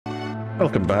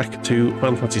Welcome back to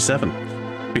Fantasy VII.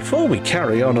 Before we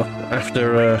carry on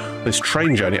after this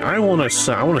train journey, I want to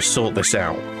sort this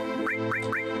out.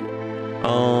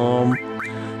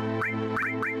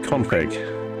 Config.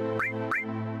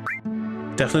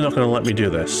 Definitely not going to let me do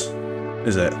this,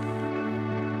 is it?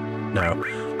 No.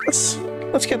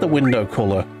 Let's get the window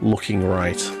color looking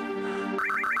right.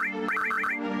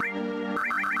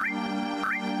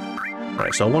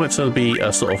 Right, so I want it to be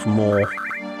a sort of more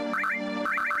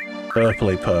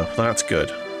purpley purple. That's good.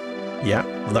 Yeah,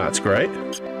 that's great.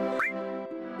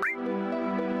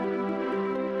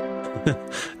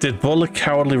 Did Bulla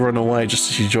cowardly run away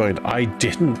just as you joined? I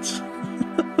didn't.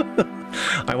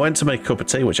 I went to make a cup of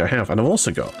tea, which I have, and I've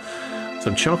also got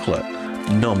some chocolate.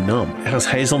 Nom nom. It has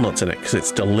hazelnuts in it because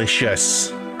it's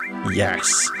delicious.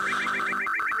 Yes.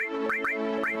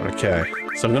 Okay,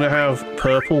 so I'm going to have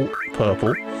purple.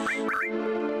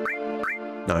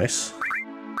 Nice.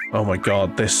 Oh my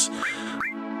god, this...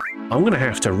 I'm going to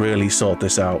have to really sort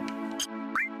this out.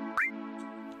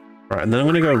 Right, and then I'm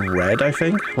going to go red, I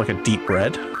think. Like a deep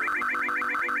red.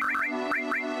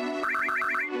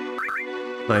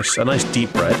 Nice, a nice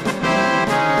deep red.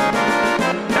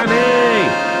 Danny!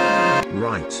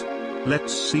 Right.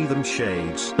 Let's see them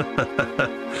shades.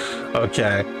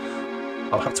 Okay.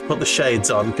 I'll have to put the shades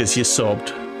on because you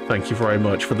subbed. Thank you very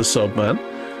much for the sub, man.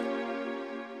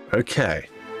 Okay.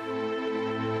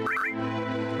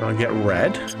 I'll get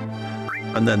red.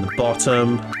 And then the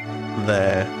bottom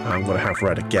there, I'm going to have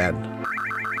red again.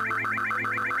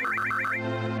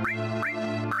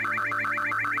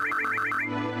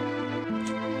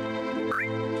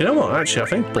 You know what? Actually, I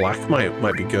think black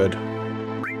might be good.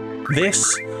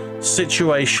 This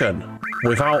situation,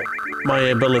 without my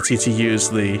ability to use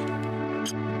the...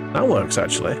 That works,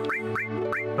 actually.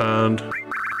 And...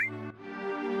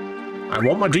 I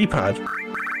want my D-pad.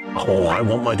 Oh, I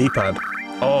want my D-pad.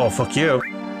 Oh, fuck you.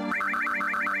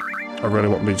 I really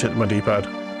want me to hit my D-pad.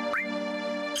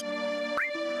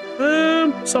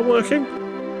 Is that working?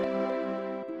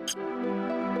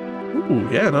 Ooh,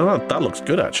 yeah, no, that looks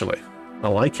good, actually. I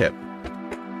like it.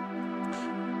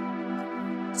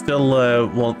 Still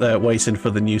waiting for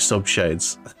the new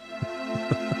subshades.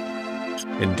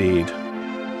 Indeed.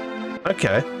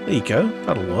 Okay, there you go.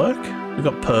 That'll work. We've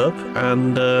got perp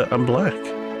and black.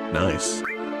 Nice.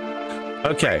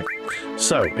 Okay,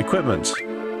 so equipment.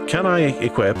 Can I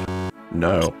equip?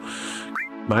 No.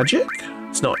 Magic?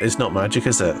 It's not magic,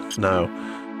 is it? No.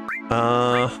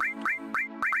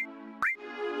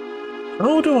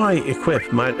 How do I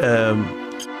equip my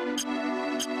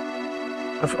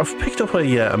I've picked up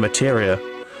a materia.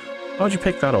 How'd you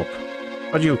pick that up?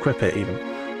 How'd you equip it even?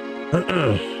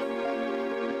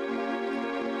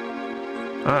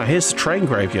 Ah, here's the train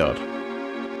graveyard.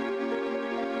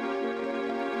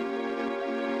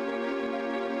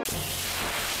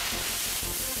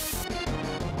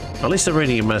 At least I'm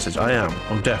reading a message. I am.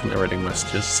 I'm definitely reading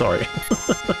messages. Sorry.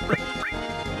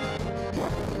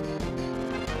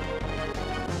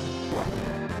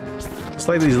 It's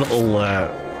like these little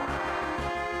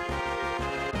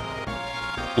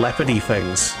leopardy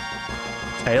things.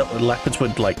 Leopards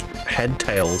with like head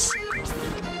tails.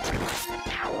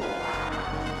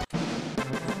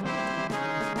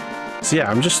 So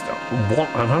yeah, I'm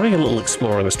having a little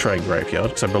explore of this train graveyard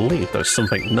because I believe there's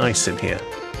something nice in here.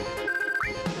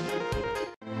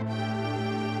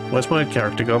 Where's my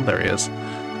character gone? There he is.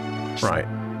 Right.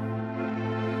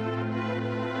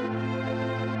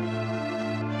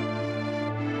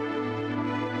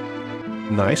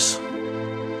 Nice.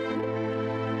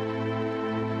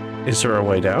 Is there a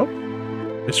way down?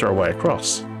 Is there a way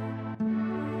across?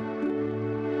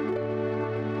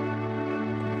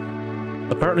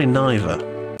 Apparently neither.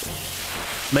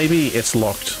 Maybe it's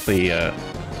locked the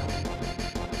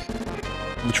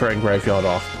train graveyard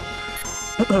off.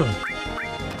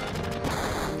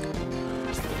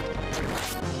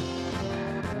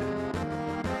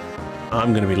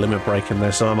 I'm going to be limit breaking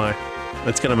this, aren't I?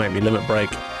 It's going to make me limit break.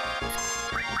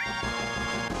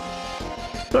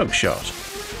 Smoke shot.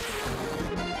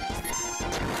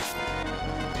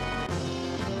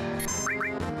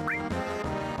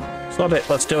 It's not it.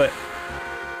 Let's do it.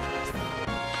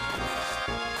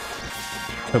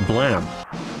 Kablam.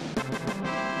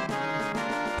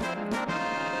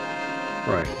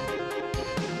 Right.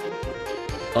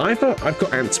 Either I've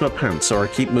got ants in my pants or I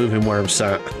keep moving where I'm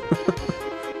sat.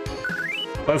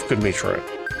 Both could be true.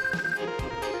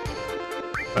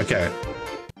 Okay.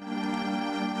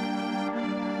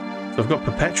 So I've got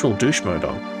perpetual douche mode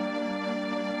on.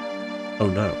 Oh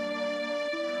no.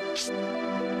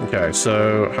 Okay,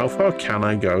 so how far can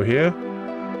I go here?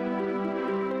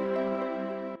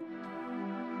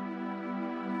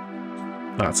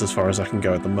 That's as far as I can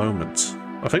go at the moment.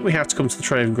 I think we have to come to the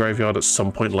train graveyard at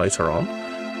some point later on.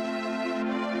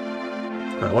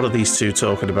 What are these two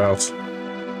talking about?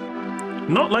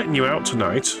 Not letting you out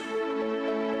tonight.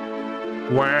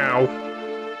 Wow.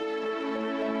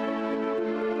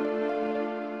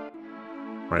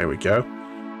 There we go.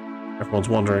 Everyone's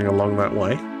wandering along that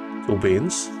way. Cool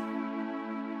beans.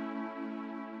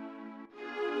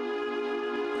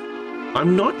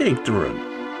 I'm not ignorant.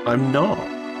 I'm not.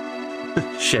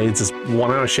 Shades is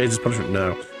 1 hour Shades is punishment.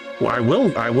 No.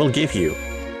 Well, I will give you.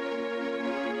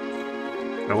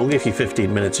 I will give you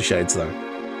 15 minutes of Shades though.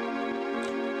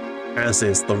 As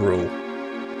is the rule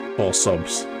for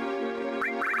subs.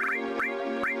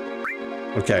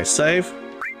 Okay, save.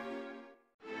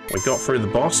 We got through the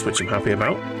boss, which I'm happy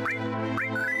about.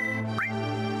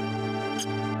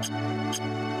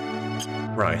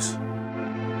 Right.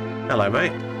 Hello,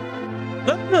 mate.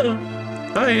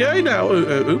 Hey now.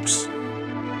 Oops.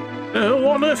 What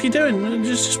on earth are you doing?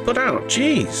 Just put out.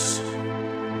 Jeez.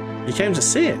 You came to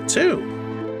see it too.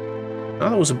 Oh,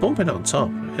 there was a bumping on top.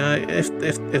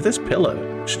 If this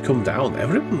pillar should come down,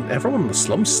 everyone in the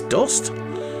slums is dust.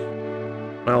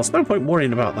 Well, there's no point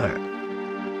worrying about that.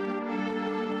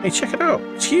 Hey, check it out.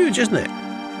 It's huge, isn't it?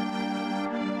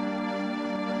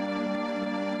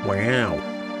 Wow.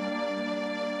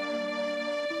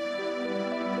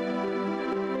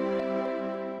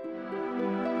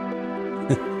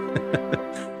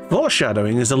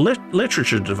 Foreshadowing is a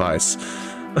literature device.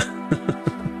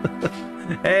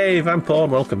 Hey, Vampire,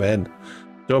 welcome in.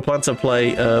 Do I plan to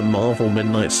play Marvel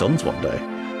Midnight Suns one day?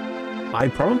 I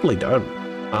probably don't.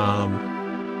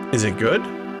 Is it good?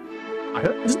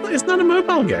 Isn't that a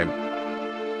mobile game?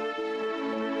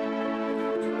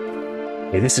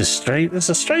 Hey, this is strange. This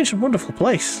is a strange and wonderful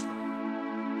place.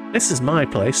 This is my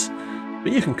place,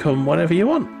 but you can come whenever you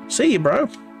want. See you, bro.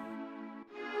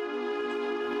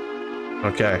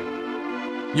 Okay.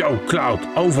 Yo, Cloud,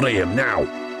 over here now.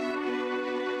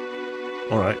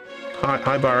 All right.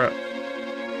 Hi, Barrett.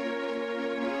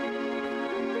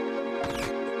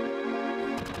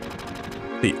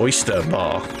 The oyster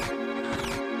bar.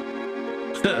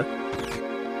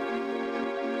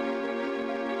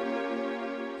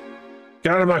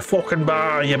 Get out of my fucking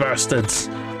bar, you bastards!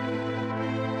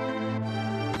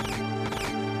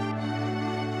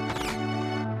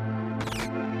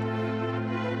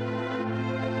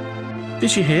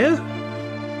 Did you hear?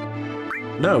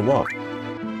 No, what?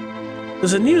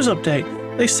 There's a news update.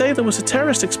 They say there was a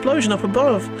terrorist explosion up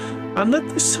above, and that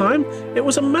this time it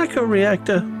was a macro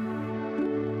reactor.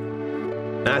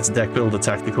 That's a deck builder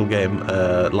tactical game,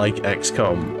 like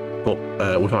XCOM,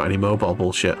 but without any mobile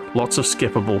bullshit. Lots of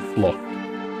skippable fluff.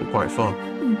 Quite fun.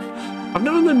 I've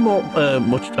never been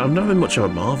much of a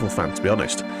Marvel fan, to be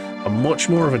honest. I'm much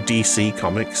more of a DC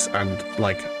comics and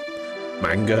like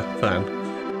manga fan.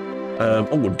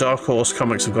 Oh, Dark Horse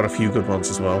comics have got a few good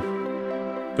ones as well.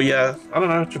 But yeah, I don't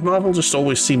know. Marvel just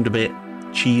always seemed a bit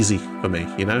cheesy for me,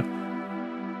 you know.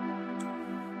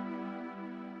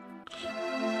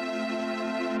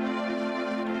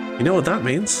 You know what that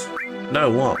means? No,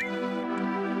 what?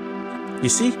 You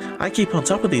see, I keep on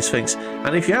top of these things,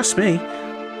 and if you ask me,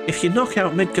 if you knock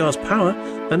out Midgar's power,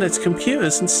 then its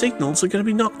computers and signals are going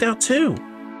to be knocked out too.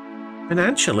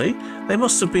 Financially, they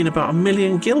must have been about 1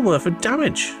 million gil worth of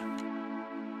damage.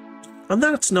 And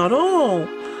that's not all.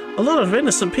 A lot of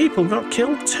innocent people got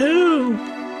killed too.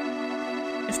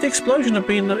 If the explosion had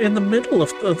been in the middle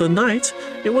of the night,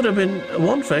 it would have been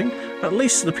one thing. At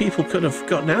least the people could have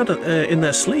gotten out in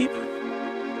their sleep.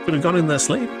 Could have gone in their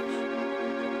sleep.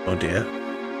 Oh dear.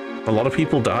 A lot of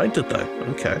people died, did they?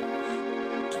 Okay.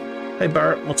 Hey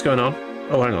Barrett, what's going on?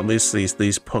 Oh, hang on.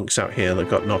 These punks out here that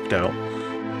got knocked out.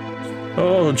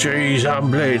 Oh jeez,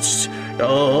 I'm blitzed.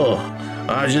 Oh,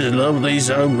 I just love these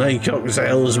homemade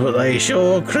cocktails, but they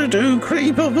sure do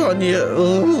creep up on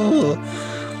you.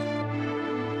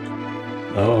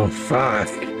 Oh fuck.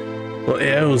 What the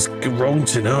hell's wrong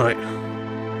tonight?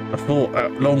 I thought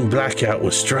that long blackout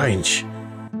was strange.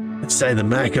 I'd say the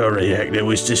macro reactor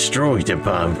was destroyed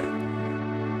above.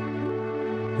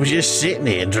 I was just sitting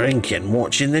here drinking,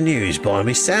 watching the news by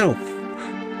myself.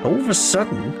 All of a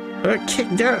sudden, I got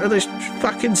kicked out of this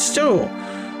fucking store.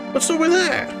 What's up with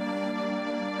that?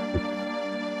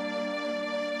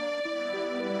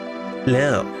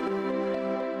 No.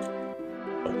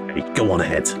 Okay, go on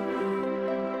ahead.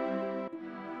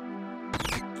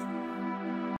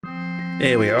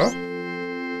 Here we are.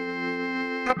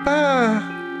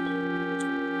 Papa!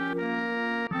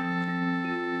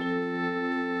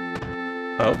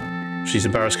 Oh, she's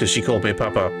embarrassed because she called me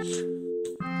Papa.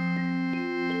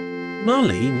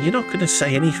 Marlene, you're not going to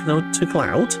say anything to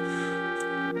Cloud?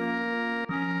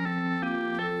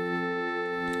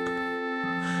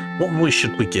 What voice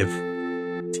should we give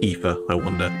Tifa, I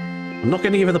wonder? I'm not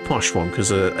going to give her the posh one, because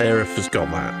Aerith has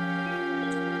got that.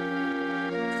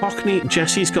 Cockney,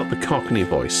 Jessie's got the Cockney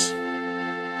voice.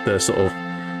 The sort of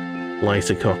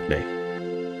lighter Cockney.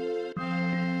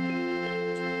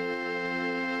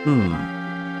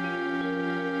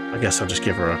 I guess I'll just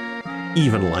give her a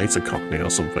even lighter Cockney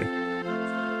or something.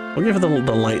 I'll give her the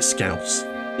light Scouse.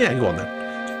 Yeah, go on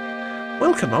then.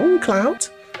 Welcome home, Cloud.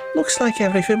 Looks like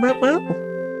everything went well.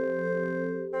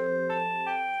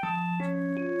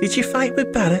 Did you fight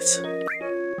with Barrett?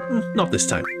 Not this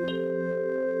time.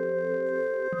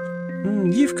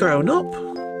 You've grown up.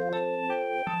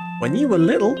 When you were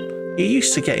little, you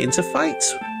used to get into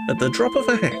fights at the drop of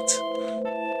a hat.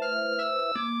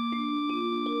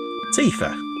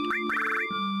 Tifa.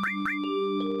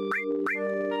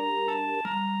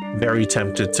 Very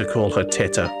tempted to call her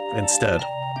Titta instead.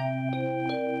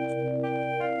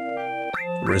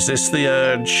 Resist the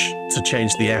urge to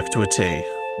change the F to a T.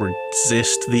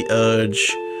 Resist the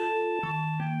urge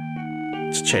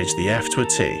to change the F to a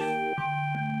T.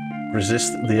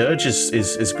 Resist the urge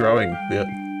is growing.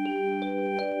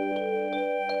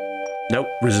 Nope,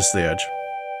 resist the urge.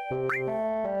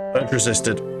 Urge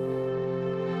resisted.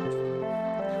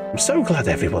 I'm so glad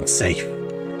everyone's safe.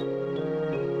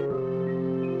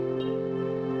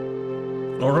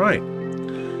 Alright.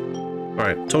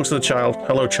 Alright, talk to the child.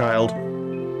 Hello, child.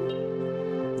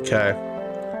 Okay.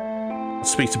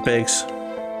 Let's speak to Biggs.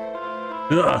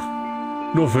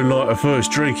 Nothing like a first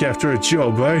drink after a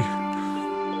job, eh?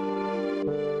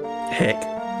 Heck.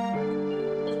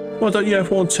 Why don't you have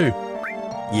one too?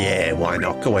 Yeah, why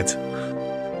not? Go ahead.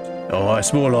 Oh,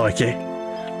 it's more like it.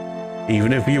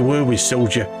 Even if you were with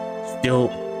Soldier, you're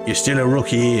still a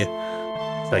rookie here.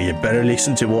 So you better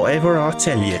listen to whatever I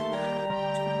tell you.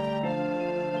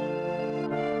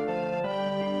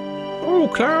 Oh,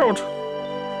 Cloud.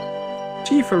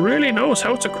 Tifa really knows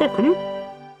how to cook,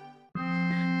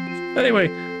 Anyway,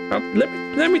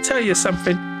 let me tell you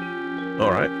something.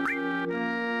 All right.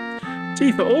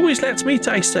 Tifa always lets me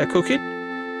taste her cooking.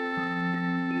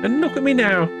 And look at me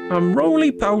now. I'm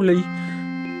roly-poly.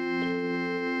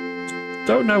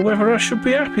 Don't know whether I should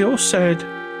be happy or sad.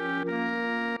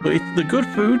 But it's the good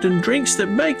food and drinks that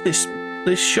make this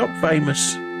shop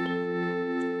famous.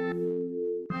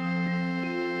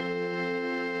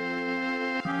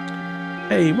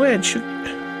 Hey, Wedge,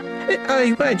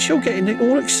 you're getting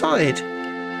all excited.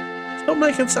 Stop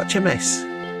making such a mess.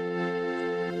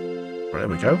 Right, there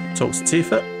we go. Talk to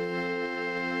Tifa.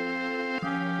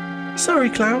 Sorry,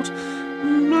 Cloud.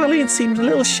 Marlene seems a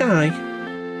little shy.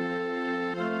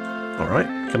 Alright,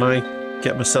 can I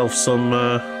get myself some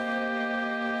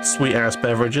sweet-ass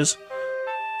beverages?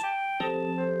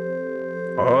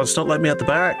 Oh, it's not letting me at the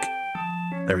back.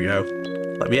 There we go.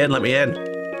 Let me in, let me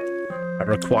in. I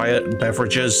require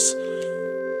beverages.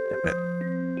 Damn it.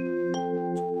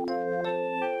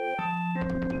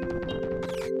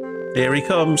 Here he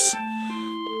comes.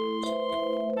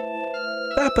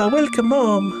 Papa, welcome,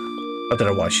 Mom. I don't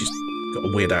know why she's got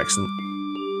a weird accent.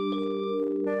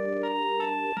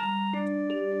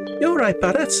 You alright,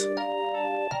 Barrett?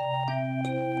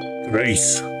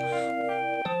 Grace.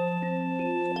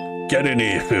 Get in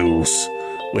here, fools.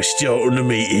 We're starting the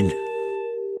meeting.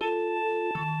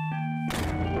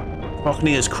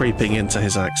 Cockney is creeping into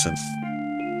his accent.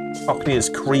 Cockney is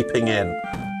creeping in.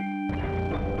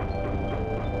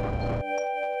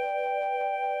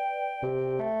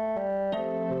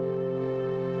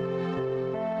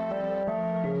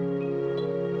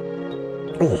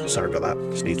 Oh, sorry about that.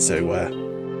 Just need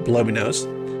to blow my nose.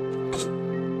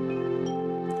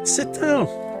 Sit down.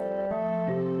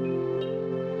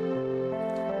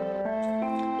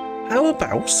 How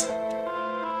about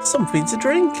something to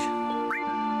drink?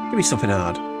 Give me something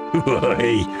hard.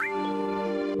 Hey.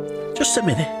 Just a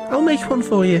minute. I'll make one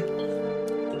for you.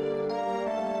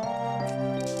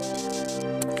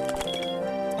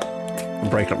 I'm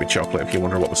breaking up my chocolate if you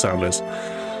wonder what the sound is.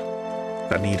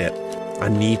 I need it. I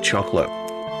need chocolate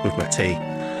with my tea.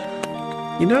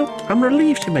 You know, I'm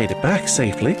relieved you made it back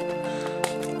safely.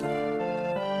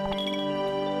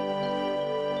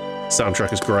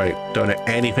 Soundtrack is great. Don't know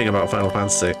anything about Final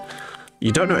Fantasy.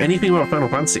 You don't know anything about Final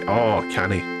Fantasy? Oh,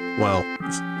 can he? Well,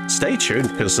 stay tuned,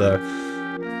 because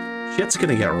shit's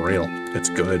gonna get real. It's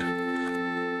good.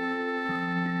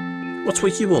 What's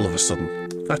with you all of a sudden?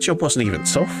 That job wasn't even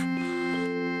tough.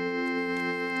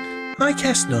 I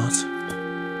guess not.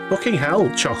 Fucking hell,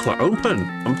 chocolate, open!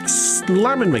 I'm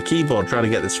slamming my keyboard trying to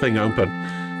get this thing open.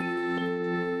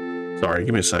 Sorry,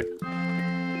 give me a sec.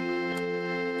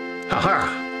 Haha!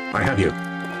 I have you.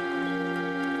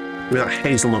 Give me that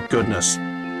hazelnut goodness.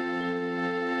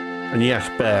 And yes,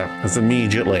 Bear has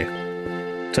immediately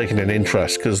taken an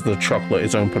interest because the chocolate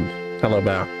is open. Hello,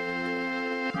 Bear.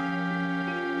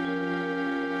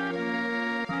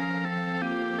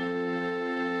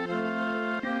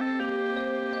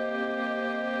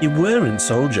 You weren't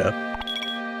soldier.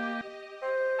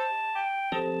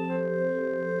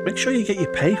 Make sure you get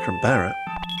your pay from Barrett.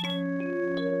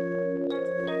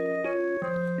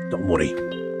 Don't worry.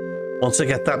 Once I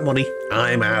get that money,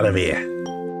 I'm out of here.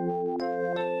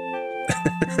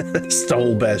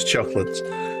 Stole Bear's chocolates.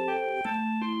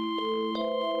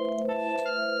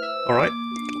 Alright.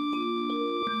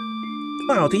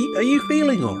 Cloudy, are you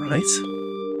feeling alright?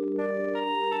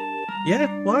 Yeah,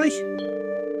 why?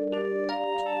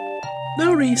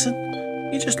 No reason.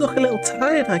 You just look a little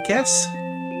tired, I guess.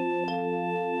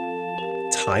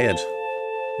 Tired?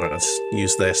 Right, let's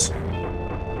use this.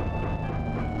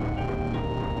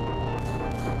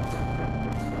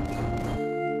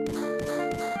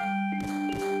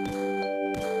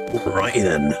 Righty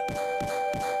then.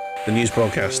 The news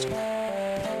broadcast.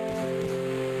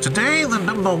 Today, the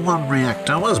 #1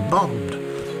 reactor was bombed.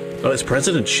 Oh, it's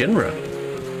President Shinra.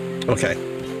 Okay.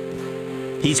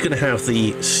 He's going to have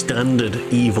the standard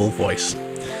evil voice.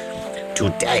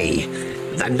 Today,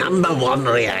 the #1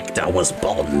 reactor was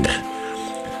bombed.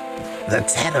 The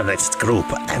terrorist group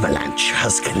Avalanche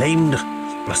has claimed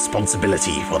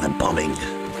responsibility for the bombing.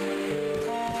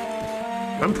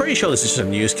 I'm pretty sure this is a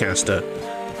newscaster.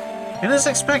 It is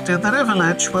expected that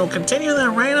Avalanche will continue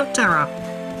their reign of terror.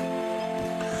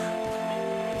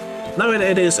 No,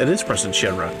 it is President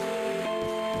Shinra.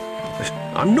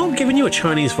 I'm not giving you a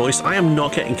Chinese voice. I am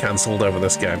not getting cancelled over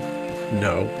this game.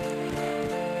 No.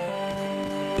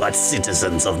 But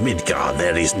citizens of Midgar,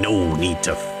 there is no need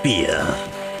to fear.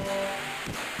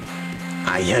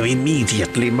 I have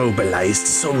immediately mobilized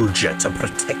soldier to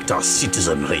protect our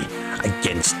citizenry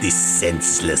against this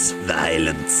senseless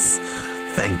violence.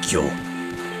 Thank you,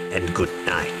 and good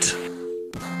night.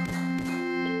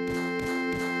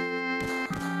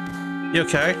 You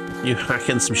okay? You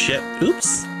hacking some shit?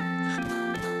 Oops.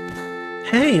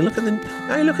 Hey, look at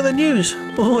the news.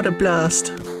 Oh, what a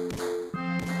blast.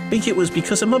 Think it was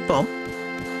because of my bomb?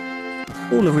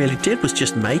 All I really did was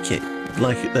just make it,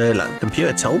 like the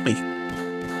computer told me.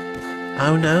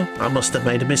 Oh no, I must have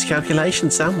made a miscalculation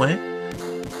somewhere.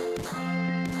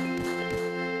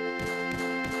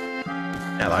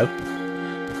 Hello.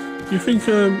 You think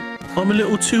I'm a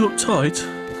little too uptight?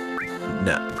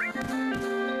 No.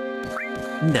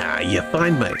 Nah, you're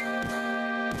fine, mate.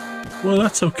 Well,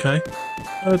 that's okay.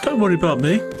 Don't worry about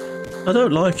me. I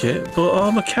don't like it, but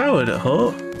I'm a coward at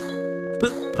heart.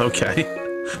 Okay.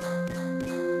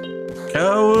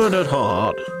 Coward at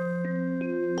heart.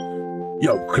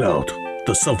 Yo, Cloud,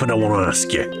 there's something I want to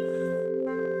ask you.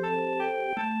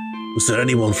 Was there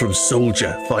anyone from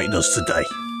Soldier fighting us today?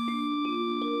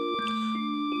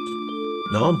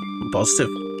 No, I'm positive.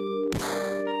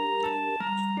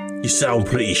 You sound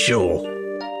pretty sure.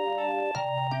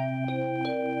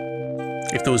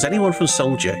 If there was anyone from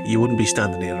Soldier, you wouldn't be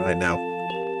standing here right now.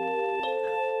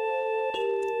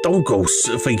 Don't go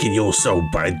thinking you're so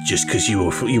bad just because you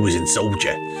was in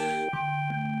Soldier.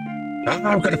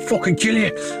 I'm gonna fucking kill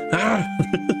you. Ah.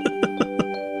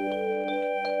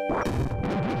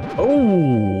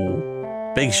 Oh,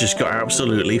 Biggs just got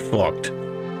absolutely fucked.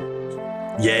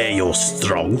 Yeah, you're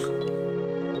strong.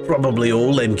 Probably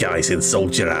all them guys in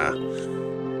Soldier are.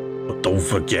 But don't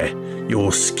forget,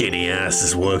 your skinny ass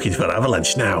is working for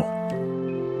Avalanche now.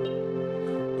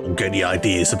 Don't get any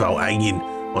ideas about hanging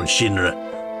on Shinra.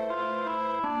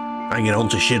 Hanging on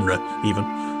to Shinra, even.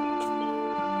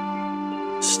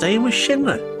 Staying with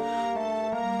Shinra?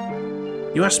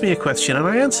 You asked me a question and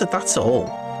I answered, that's all.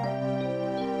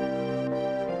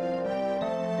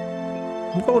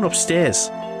 I'm going upstairs.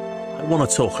 I want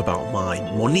to talk about my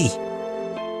money.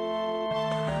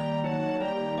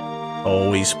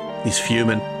 Oh, he's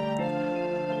fuming.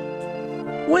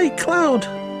 Wait, Cloud!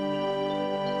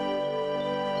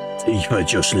 Tifa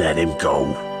just let him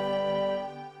go.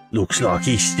 Looks like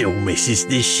he still misses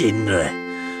the Shinra.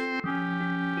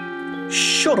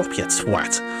 Shut up, you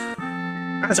twat.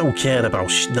 I don't care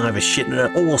about neither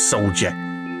Shinra or Soldier.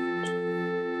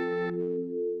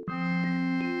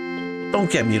 Don't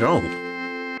get me wrong.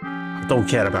 I don't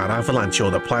care about Avalanche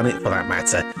or the planet for that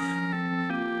matter.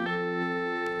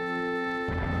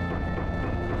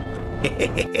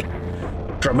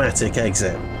 Dramatic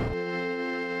exit.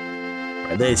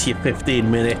 Right, there's your 15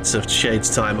 minutes of Shade's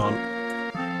time on.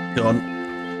 Gone.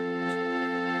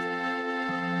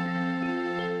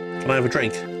 Can I have a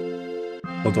drink?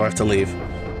 Or do I have to leave?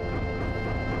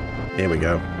 Here we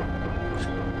go.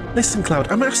 Listen,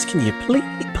 Cloud, I'm asking you,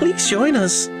 please join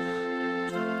us.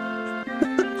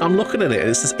 I'm looking at it.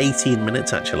 It says 18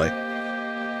 minutes, actually.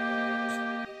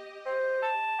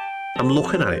 I'm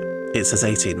looking at it. It says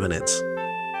 18 minutes.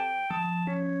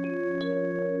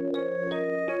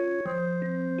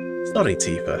 Sorry,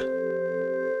 Tifa.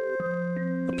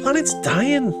 The planet's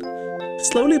dying.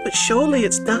 Slowly but surely,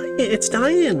 it's dying. It's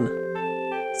dying.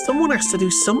 Someone has to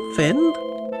do something.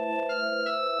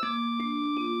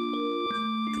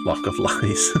 Flock of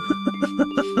lies.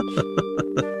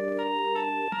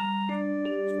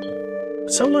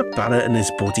 So let Barrett and his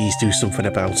buddies do something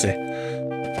about it.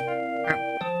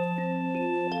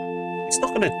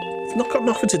 It's not got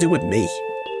nothing to do with me.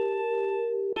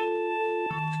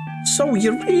 So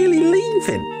you're really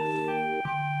leaving?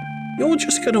 You're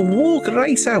just gonna walk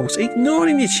right out,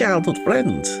 ignoring your childhood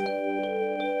friend?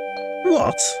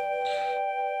 What?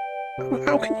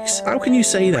 How can you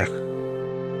say that?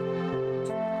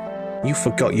 You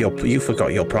forgot your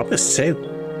promise too.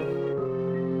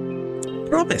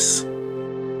 Promise?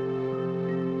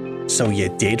 So you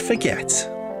did forget.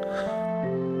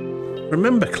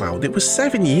 Remember, Cloud, it was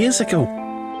 7 years ago.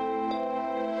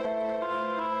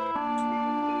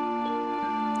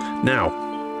 Now,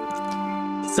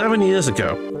 7 years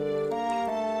ago,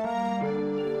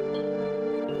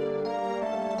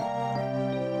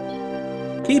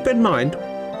 keep in mind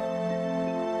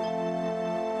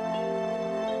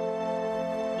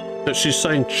that she's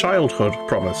saying childhood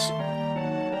promise.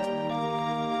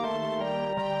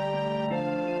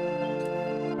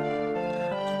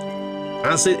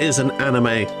 As it is an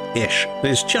anime-ish,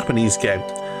 it's a Japanese game,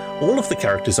 all of the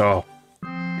characters are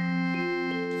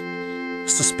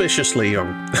suspiciously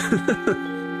young.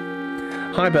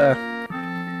 Hi, Bear.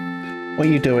 What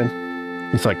are you doing?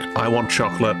 It's like, I want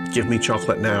chocolate. Give me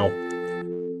chocolate now.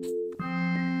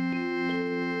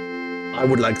 I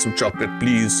would like some chocolate,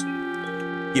 please.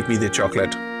 Give me the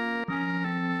chocolate.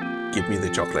 Give me the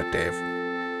chocolate, Dave.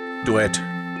 Do it.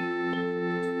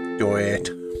 Do it.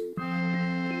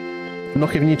 I'm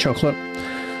not giving you chocolate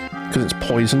because it's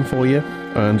poison for you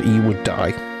and you would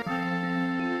die.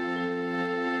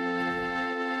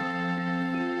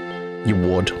 You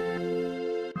would.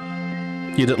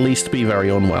 You'd at least be very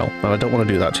unwell, and I don't want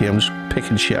to do that to you. I'm just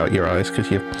picking shit out your eyes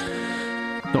because you're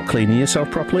not cleaning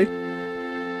yourself properly.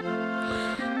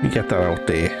 You get that out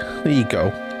there. There you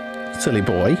go. Silly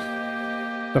boy.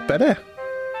 Not better.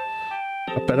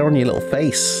 Not better on your little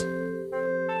face.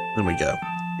 There we go.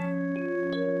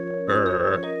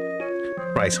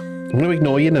 Right. I'm going to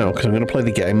ignore you now because I'm going to play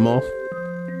the game more.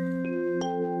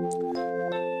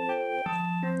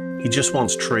 He just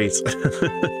wants treats.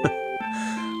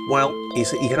 Well, he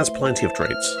has plenty of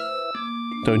treats.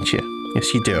 Don't you?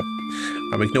 Yes, you do.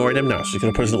 I'm ignoring him now, so he's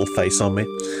going to put his little face on me.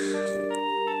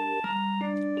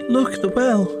 Look, the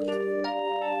well.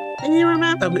 Can you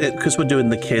remember? Because we're doing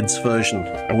the kids' version,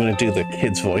 I'm going to do the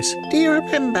kids' voice. Do you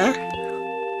remember?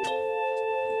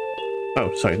 Oh,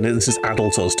 sorry, this is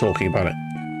adult us talking about it.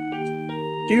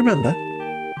 Do you remember?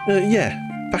 Yeah,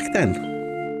 back then.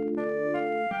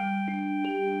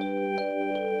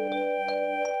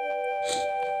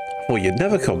 I thought you'd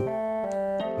never come.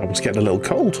 I was getting a little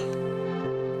cold.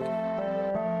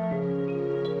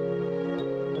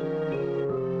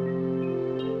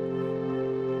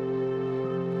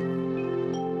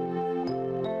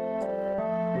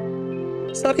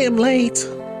 Sorry I'm late.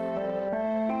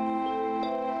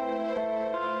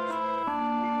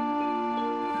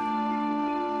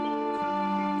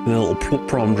 In a little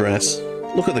prom dress.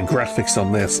 Look at the graphics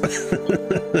on this.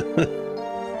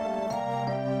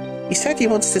 He said he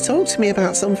wants to talk to me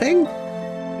about something.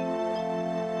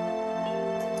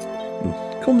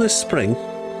 Come this spring,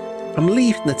 I'm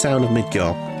leaving the town of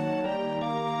Midgar.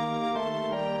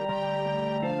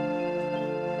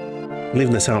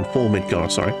 Leaving the town for Midgar,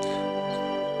 sorry.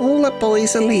 All the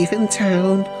boys are leaving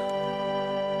town.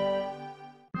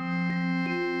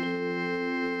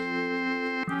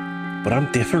 But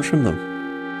I'm different from them.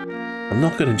 I'm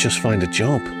not going to just find a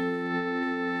job.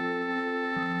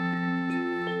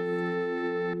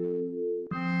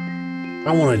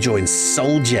 I want to join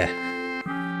Soldier.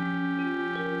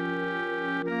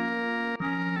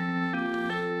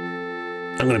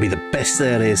 I'm going to be the best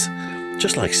there is,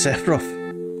 just like Sephiroth.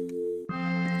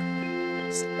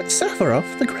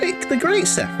 Sephiroth? The great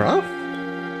Sephiroth?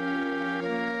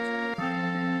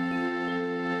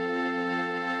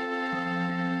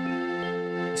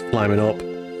 He's climbing up.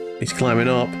 He's climbing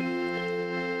up.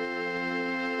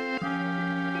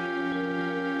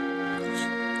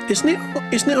 Isn't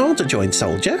it hard to join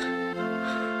Soldier?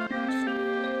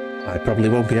 I probably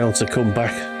won't be able to come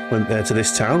back to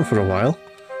this town for a while.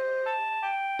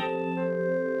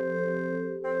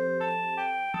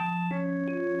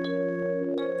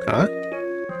 Huh?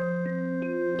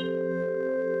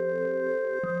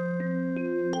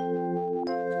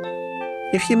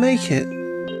 If you make it,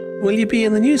 will you be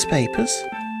in the newspapers?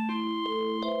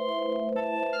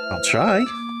 I'll try.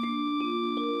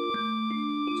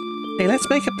 Hey, let's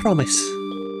make a promise.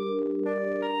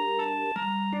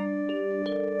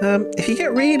 If you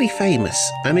get really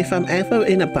famous, and if I'm ever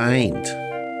in a bind,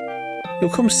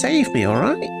 you'll come save me,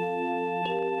 alright?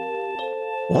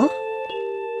 What?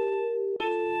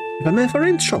 If I'm ever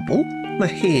in trouble, my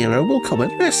hero will come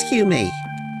and rescue me.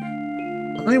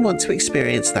 I want to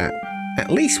experience that,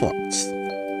 at least once.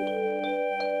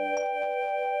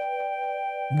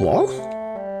 What?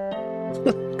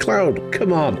 Cloud,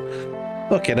 come on.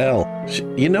 Fucking hell.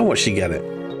 You know what she get it.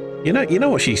 You know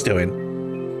what she's doing.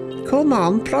 Come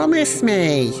on, promise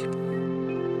me.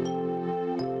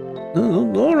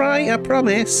 Alright, I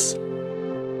promise.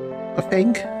 I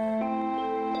think.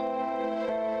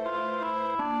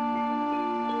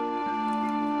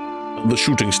 The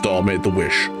shooting star made the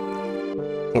wish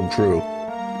come true.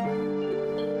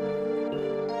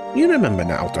 You remember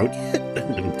now, don't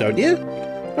you? Don't you?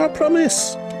 I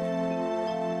promise.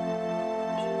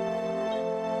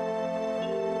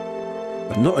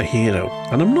 I'm not a hero,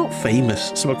 and I'm not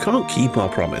famous, so I can't keep our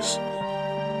promise.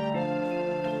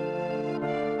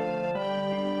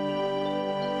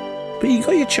 But you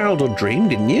got your childhood dream,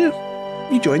 didn't you?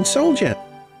 You joined Soldier.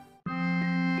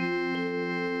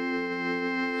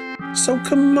 So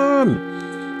come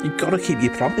on, you gotta keep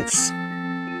your promise.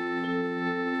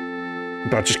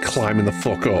 About just climbing the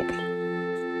fuck up.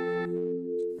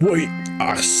 Wait,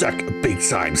 I suck a big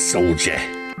time, Soldier.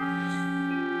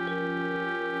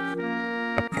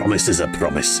 A promise is a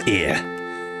promise, here.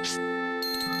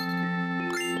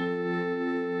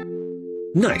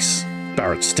 Nice,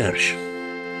 Barrett's stash.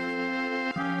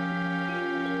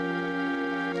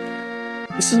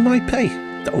 This is my pay.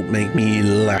 Don't make me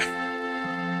laugh.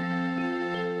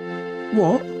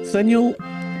 What? Then You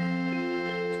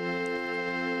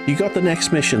got the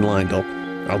next mission lined up.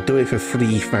 I'll do it for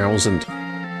 3,000.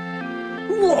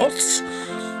 What?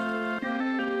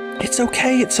 It's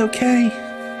okay, it's okay.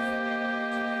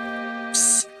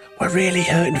 Psst, we're really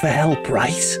hurting for help,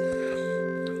 right?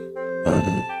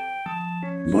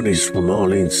 Money's from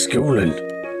Arlene's schooling.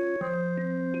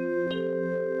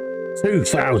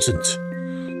 2,000.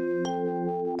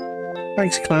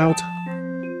 Thanks, Cloud.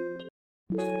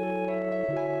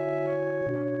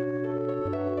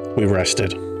 We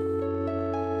rested.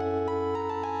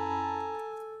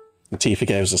 Tifa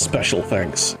gave us a special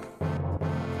thanks.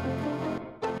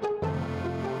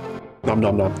 Nom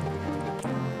nom nom.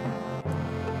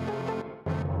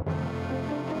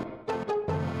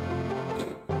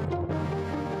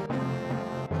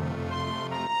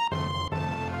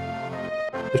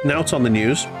 But now it's on the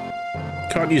news.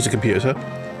 Can't use a computer.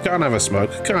 Can't have a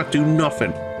smoke. Can't do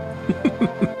nothing.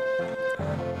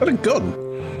 What a gun.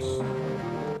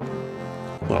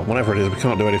 Well, whatever it is, we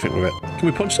can't do anything with it. Can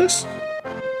we punch this?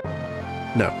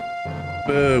 No.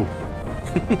 Boo.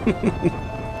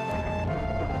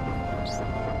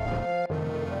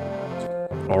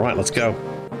 Alright, let's go.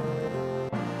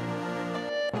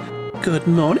 Good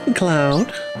morning,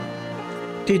 Cloud.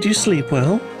 Did you sleep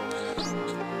well?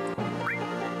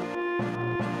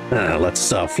 Ah, let's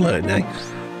start flirting, eh?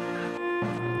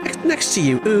 Next to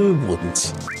you, who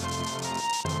wouldn't?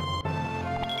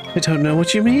 I don't know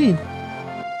what you mean.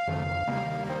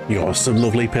 You got some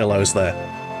lovely pillows there.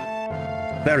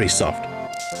 Very soft.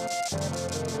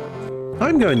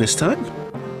 I'm going this time.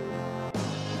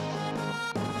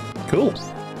 Cool.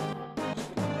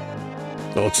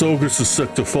 Our target's the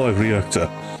Sector 5 reactor.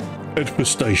 Head for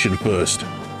station first.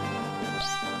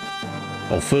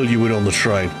 I'll fill you in on the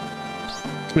train.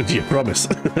 Do you promise?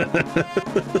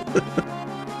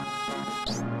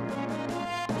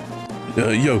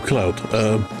 Yo, Cloud.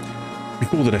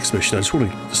 Before the next mission, I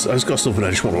just got something I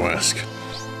just want to ask.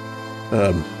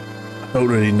 I don't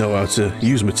really know how to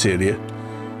use materia.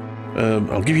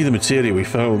 I'll give you the materia we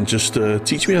found. Just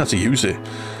teach me how to use it.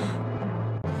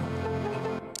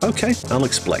 Okay, I'll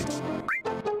explain.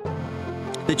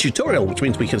 The tutorial, which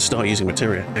means we can start using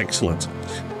materia. Excellent.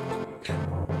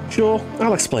 Sure,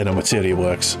 I'll explain how materia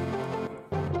works.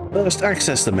 First,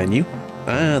 access the menu.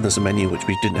 Ah, there's a menu which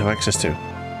we didn't have access to.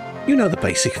 You know the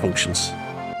basic functions.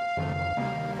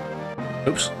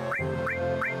 Oops.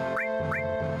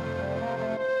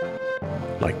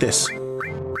 Like this.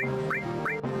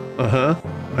 Uh-huh.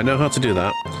 I know how to do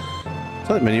that.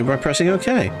 Select menu by pressing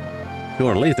OK. If you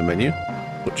want to leave the menu,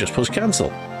 but just push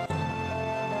cancel.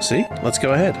 See? Let's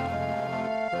go ahead.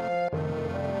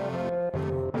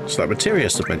 Select materia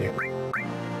submenu.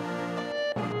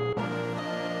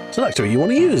 Select where you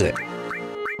want to use it.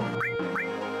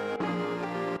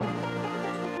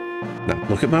 Now,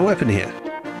 look at my weapon here.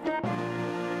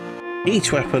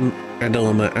 Each weapon and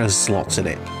armor has slots in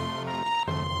it.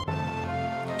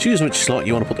 Choose which slot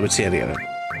you want to put the materia in.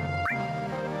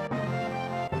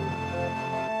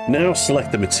 Now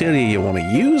select the materia you want to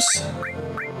use.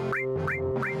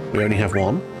 We only have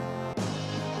one.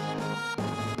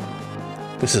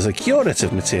 This is a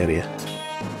curative materia.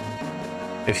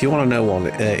 If you want to know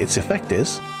what its effect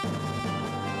is,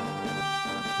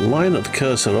 line the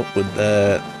cursor up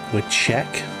with check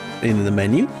in the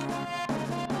menu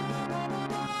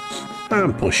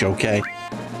and push OK.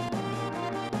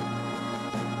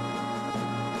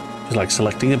 It's like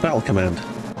selecting a battle command.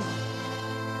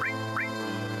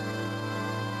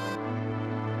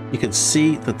 You can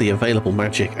see that the available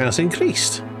magic has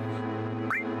increased.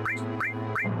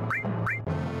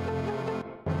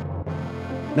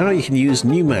 Now you can use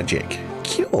new magic,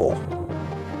 Cure.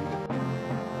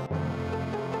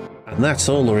 And that's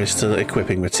all there is to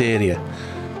equipping materia.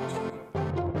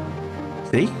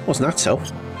 See? Wasn't that so?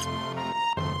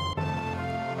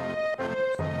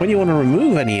 When you want to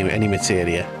remove any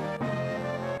materia,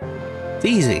 it's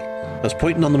easy. That's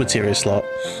pointing on the materia slot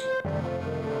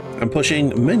and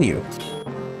pushing menu.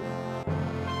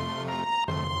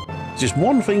 Just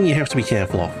one thing you have to be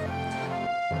careful of.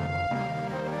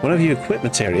 Whenever you equip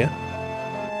materia,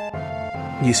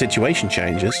 your situation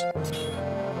changes.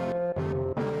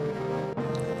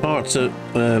 Parts of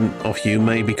you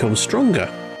may become stronger,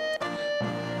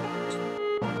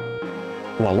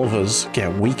 while others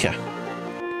get weaker.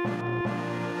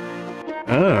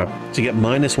 To get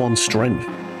 -1 strength,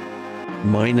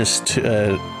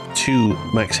 -2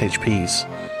 max HPs.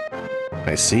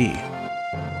 I see.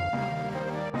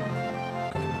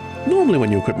 Normally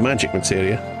when you equip magic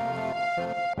materia,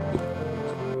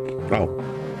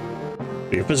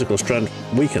 your physical strength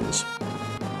weakens.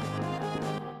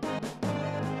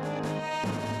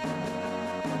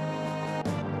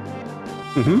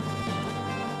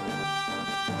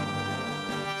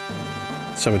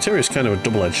 So materia is kind of a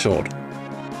double-edged sword.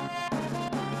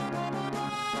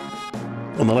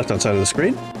 On the left-hand side of the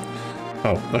screen.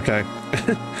 Oh, okay.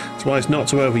 It's wise not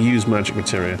to overuse magic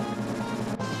materia.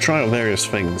 Try out various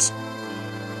things.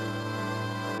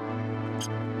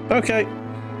 Okay.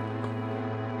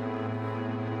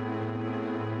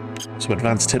 Some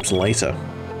advanced tips later.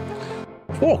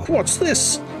 Fuck, what's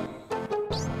this?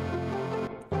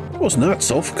 Wasn't that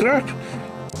soft crap?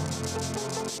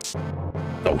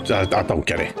 Oh, I don't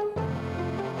get it.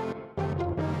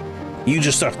 You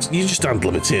just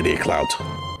handle the materia, Cloud.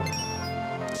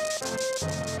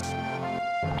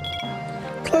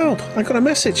 Cloud, I got a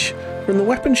message from the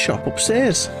weapon shop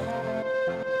upstairs.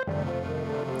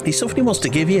 He's something he wants to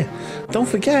give you. Don't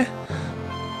forget.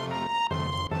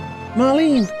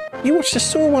 Marlene, you watch the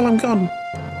store while I'm gone.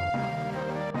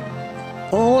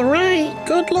 All right,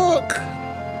 good luck.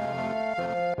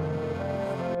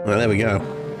 Right, there we go.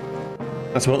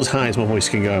 That's about as high as my voice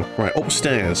can go. Right,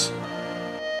 upstairs.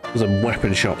 There's a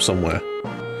weapon shop somewhere.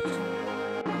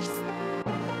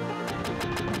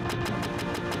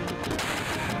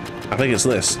 I think it's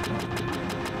this.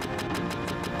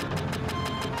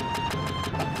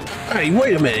 Hey,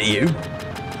 wait a minute, you.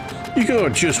 You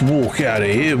can't just walk out of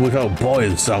here without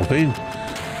buying something.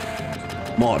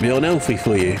 Might be unhealthy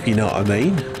for you, if you know what I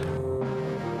mean.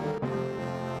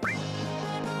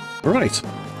 Right.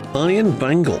 Iron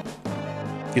Bangle.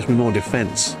 Gives me more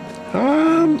defense.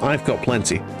 I've got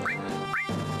plenty.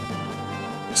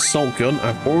 Assault gun,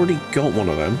 I've already got one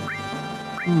of them.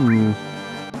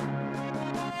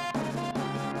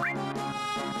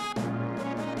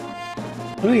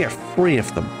 I only have 3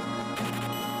 of them.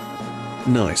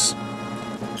 Nice.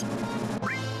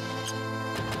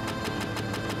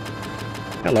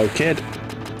 Hello, kid.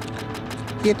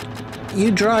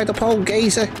 You dried up, old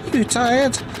geezer. You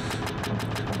tired?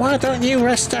 Why don't you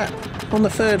rest up on the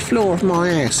 3rd floor of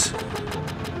my house?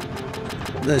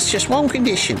 There's just one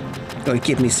condition. You've got to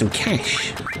give me some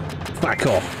cash. Back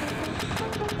off.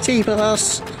 See,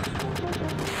 boss.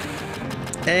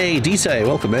 Hey, Dite,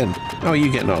 welcome in. How are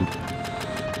you getting on?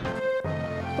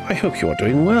 I hope you are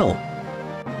doing well.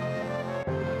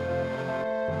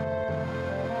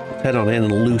 Let's head on in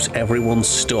and loot everyone's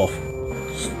stuff.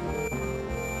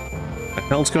 What the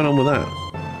hell's going on with that?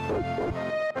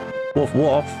 Woof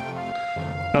woof.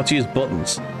 How to use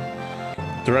buttons.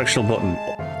 Directional button.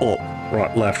 Up,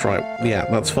 right, left, right. Yeah,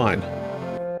 that's fine.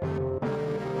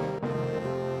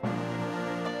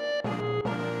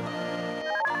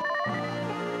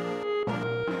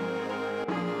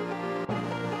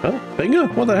 Oh, finger?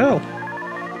 What the hell?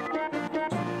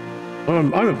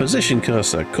 I'm a position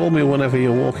cursor. Call me whenever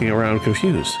you're walking around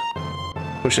confused.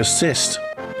 Push assist,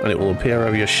 and it will appear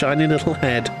over your shiny little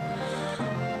head.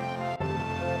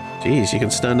 Jeez, you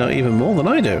can stand out even more than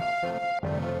I do.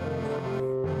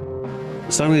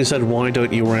 Somebody said, why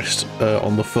don't you rest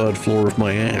on the third floor of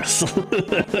my ass?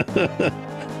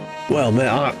 Well,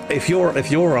 man, if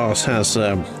your ass has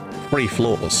 3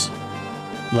 floors,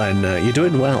 then you're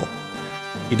doing well.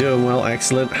 You're doing well,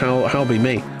 excellent. How be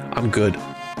me? I'm good.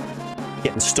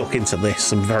 Getting stuck into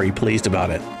this, I'm very pleased about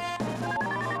it.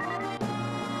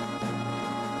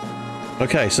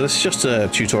 Okay, so this is just a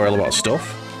tutorial about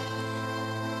stuff.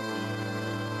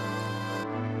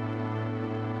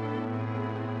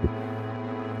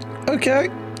 Okay,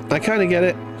 I kind of get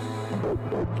it.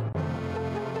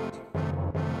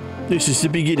 This is the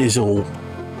beginner's hall.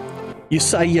 You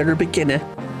say you're a beginner,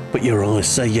 but your eyes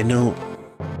say you're not.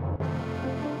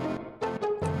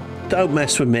 Don't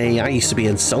mess with me, I used to be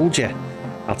a soldier.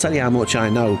 I'll tell you how much I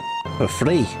know, for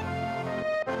free.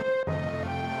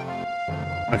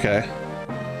 Okay.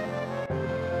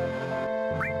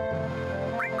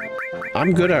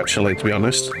 I'm good actually, to be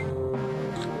honest.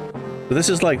 But this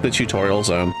is like the tutorial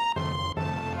zone.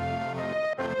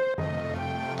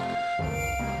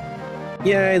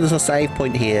 Yay, there's a save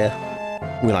point here.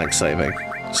 We like saving.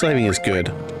 Saving is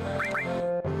good.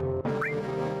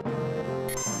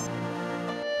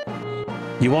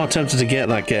 You are tempted to get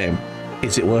that game.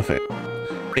 Is it worth it?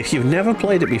 If you've never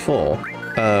played it before,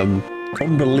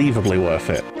 unbelievably worth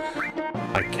it.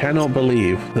 I cannot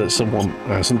believe that someone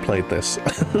hasn't played this.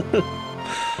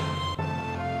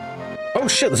 Oh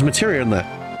shit, there's materia in there.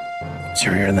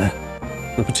 Materia in there.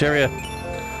 The materia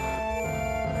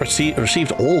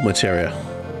received all materia.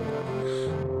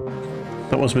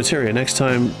 That was materia. Next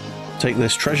time, take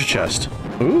this treasure chest.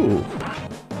 Ooh.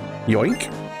 Yoink.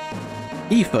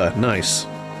 Tifa, nice.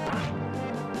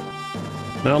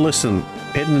 Now listen,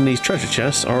 hidden in these treasure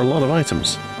chests are a lot of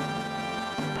items.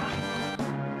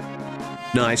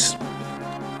 Nice.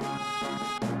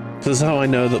 This is how I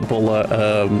know that Bulla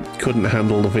couldn't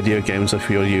handle the video games of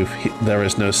your youth. There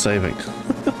is no saving.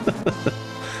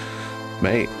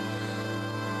 Mate.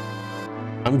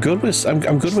 I'm good with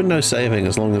no saving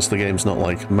as long as the game's not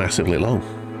like massively long.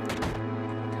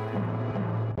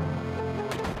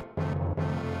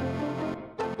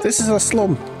 This is a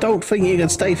slum. Don't think you can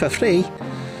stay for free.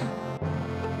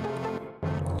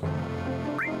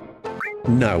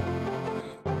 No.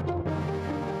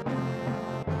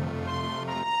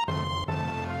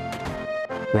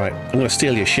 Right, I'm gonna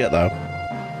steal your shit though.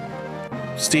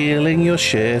 Stealing your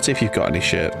shit if you've got any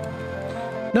shit.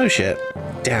 No shit.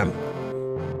 Damn.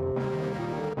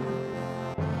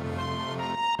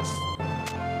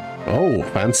 Oh,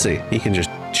 fancy. He can just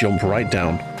jump right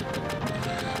down.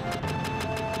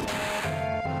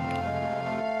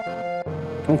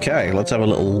 Okay, let's have a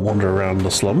little wander around the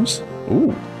slums.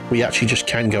 Ooh, we actually just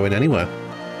can go in anywhere.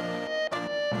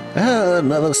 Ah,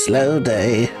 another slow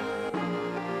day.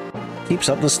 Keeps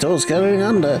up the stores going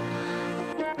under.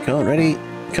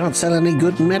 Can't sell any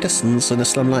good medicines in a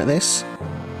slum like this.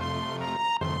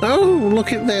 Oh,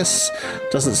 look at this.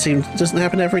 Doesn't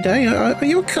happen every day. Are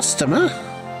you a customer?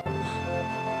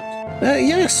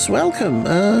 Yes, welcome.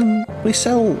 We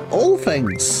sell all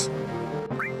things.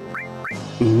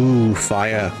 Ooh,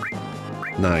 fire.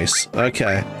 Nice.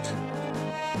 Okay.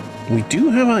 We do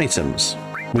have items.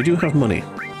 We do have money.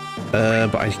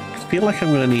 But I feel like I'm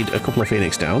going to need a couple of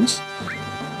Phoenix Downs.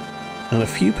 And a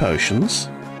few potions.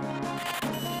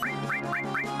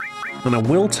 And I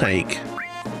will take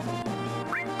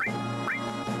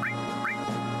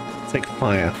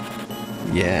fire.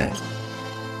 Yeah.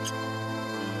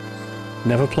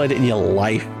 Never played it in your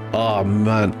life? Oh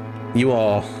man.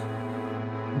 You're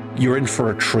in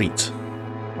for a treat.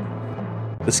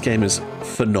 This game is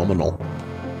phenomenal.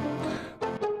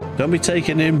 Don't be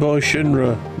taken in by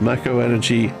Shinra. Mako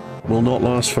energy will not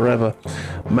last forever.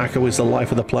 Mako is the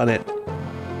life of the planet.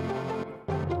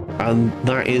 And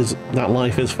that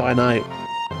life is finite.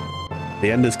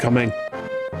 The end is coming.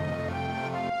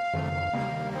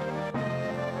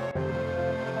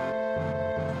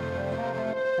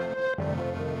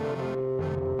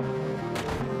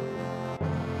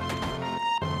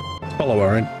 Follow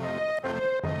her in.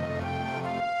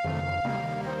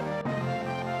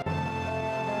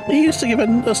 He used to give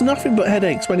us nothing but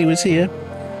headaches when he was here.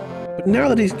 But now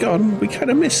that he's gone, we kind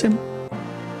of miss him.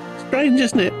 Strange,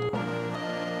 isn't it?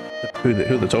 Who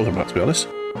they're talking about, to be honest.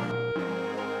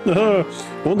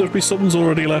 Wonder if my son's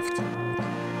already left.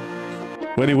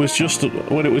 When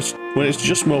it's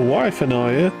just my wife and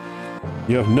I here,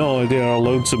 you have no idea how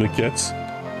lonesome it gets.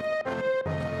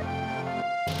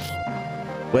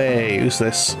 Wait, who's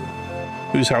this?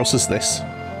 Whose house is this?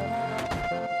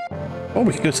 Oh,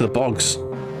 we can go to the bogs.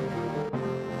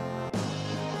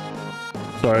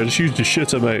 Sorry, I just used your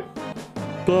shitter, mate.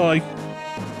 Bye.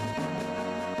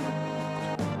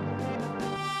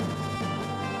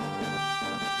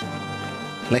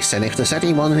 Listen, if there's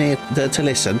anyone here to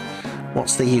listen,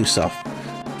 what's the use of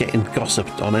getting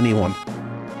gossiped on anyone?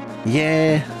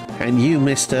 Yeah, and you,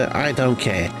 mister, I don't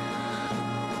care.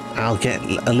 I'll get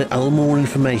a little more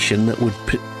information that would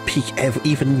pique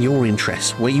even your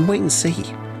interest. Well, you wait and see.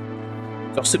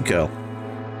 Gossip girl.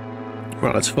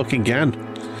 Right, let's fucking gan.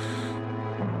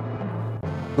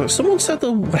 Look, someone said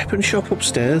the weapon shop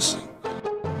upstairs.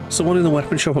 Someone in the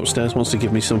weapon shop upstairs wants to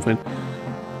give me something.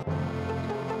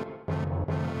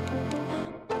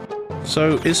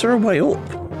 So, is there a way up?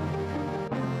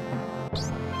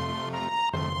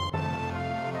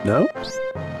 No?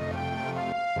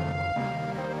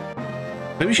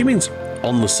 Maybe she means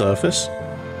on the surface?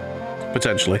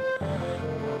 Potentially.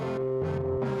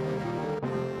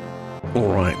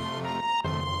 Alright.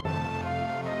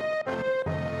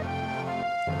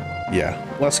 Yeah,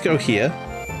 let's go here.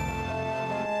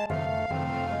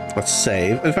 Let's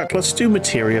save. In fact, let's do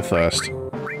materia first.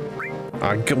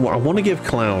 I want to give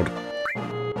Cloud.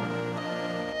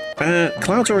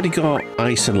 Cloud's already got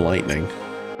ice and lightning.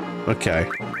 Okay.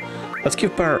 Let's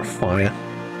give Barrett fire.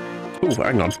 Oh,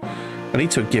 hang on. I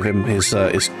need to give him his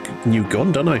new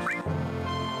gun, don't I?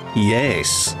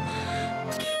 Yes.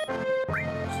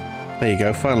 There you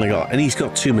go, finally got... And he's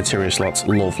got 2 materia slots.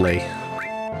 Lovely.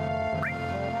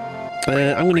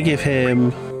 I'm going to give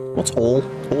him... What's all?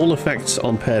 All effects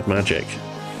on paired magic.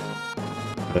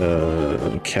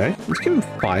 Okay. Let's give him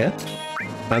fire.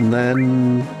 And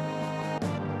then...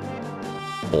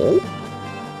 all?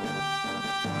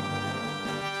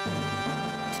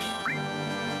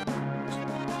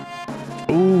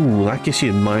 Ooh, that gives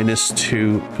you minus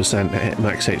 2%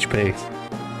 max HP.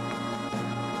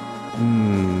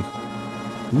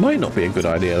 Might not be a good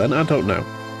idea then, I don't know.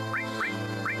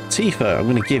 Tifa, I'm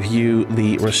going to give you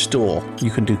the restore. You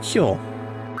can do cure.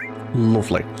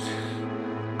 Lovely.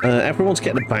 Everyone's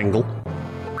getting a bangle.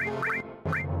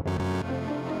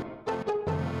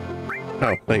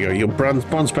 Oh, there you go. Your bronze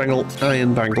bangle,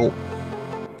 iron bangle.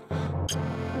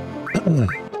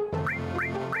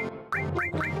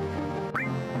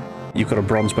 You've got a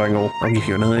bronze bangle. I'll give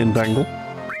you an iron bangle.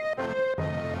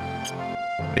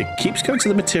 It keeps going to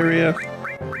the materia,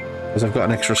 because I've got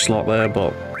an extra slot there,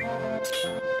 but...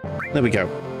 There we go.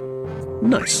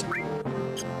 Nice.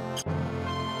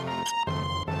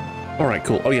 Alright,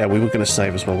 cool. Oh yeah, we were going to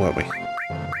save as well, weren't we?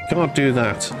 Can't do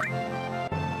that.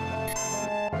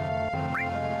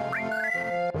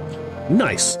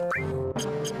 Nice.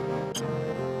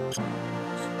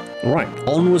 Right,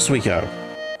 onwards we go.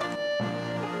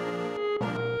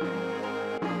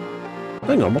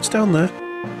 Hang on, what's down there?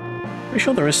 Are you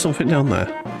sure there is something down there?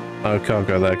 Oh, can't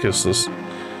go there because there's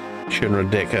Shinra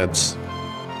dickheads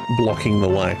blocking the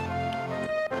way.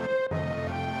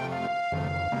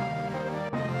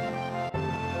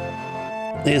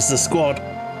 Here's the squad.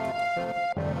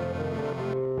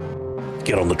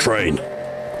 Get on the train.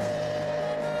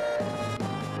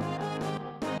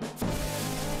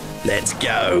 Let's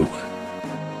go.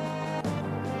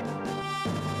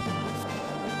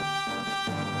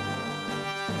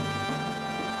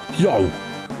 Yo.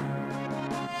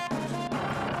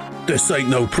 This ain't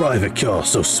no private car,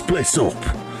 so split up.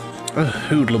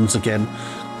 Hoodlums again.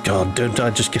 God, don't I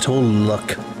just get all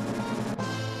luck?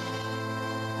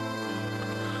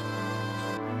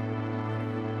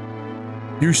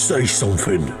 You say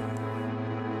something.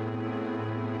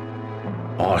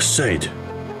 I said,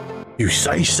 you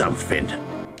say something.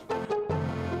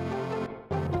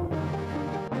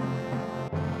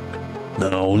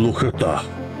 Now look at that.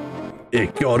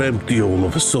 It got empty all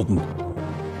of a sudden.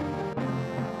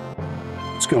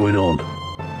 What's going on?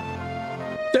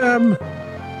 Damn!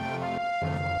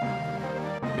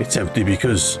 It's empty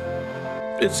because...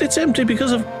 It's empty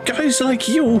because of guys like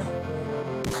you.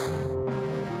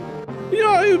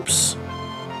 Yipes!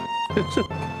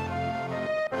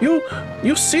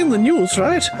 You've seen the news,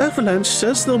 right? Avalanche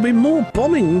says there'll be more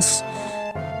bombings.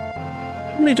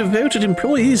 Only devoted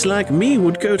employees like me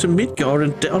would go to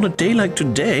Midgar on a day like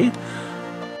today.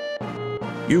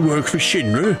 You work for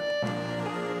Shinra?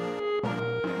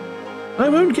 I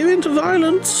won't give in to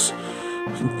violence.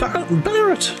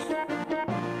 Barrett!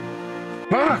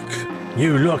 Fuck!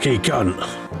 You lucky cunt.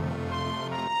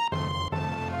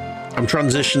 I'm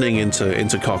transitioning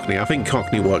into Cockney. I think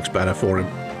Cockney works better for him.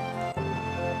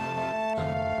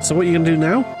 So what are you going to do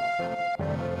now?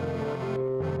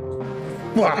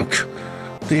 Fuck!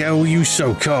 The hell are you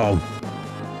so calm?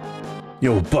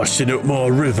 You're busting up my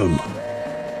rhythm.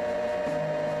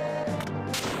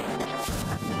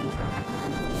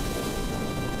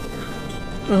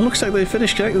 Well, looks like they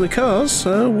finished connecting the cars,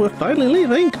 so we're finally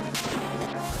leaving.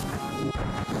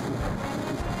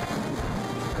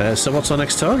 So what's our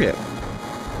next target?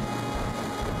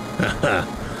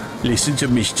 Listen to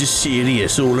Mr.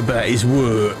 Serious all about his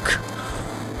work.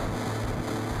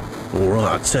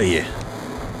 Alright, I'll tell you.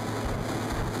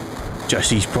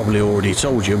 Jesse's probably already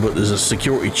told you, but there's a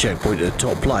security checkpoint at the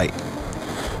top plate.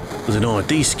 There's an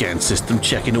ID scan system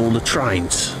checking all the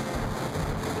trains.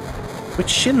 Which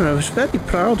Shinra was very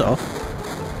proud of.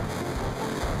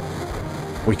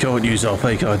 We can't use our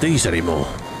fake IDs anymore.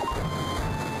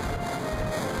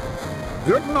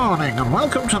 Good morning and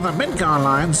welcome to the Midgar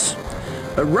Lines.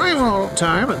 Arrival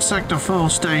time at Sector 4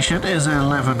 station is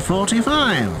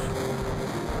 11:45.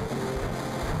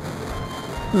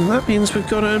 Well, that means we've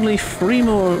got only 3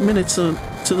 more minutes to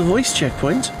the voice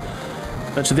checkpoint.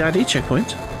 To the ID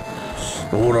checkpoint.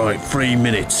 Alright, 3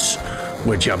 minutes.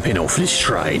 We're jumping off this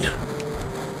train.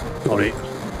 Got it.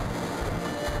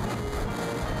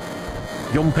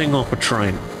 Jumping off a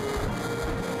train.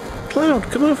 Cloud,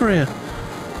 come over here.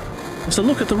 Let's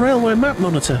look at the railway map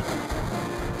monitor.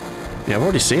 Yeah, I've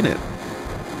already seen it.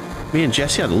 Me and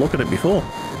Jesse had a look at it before.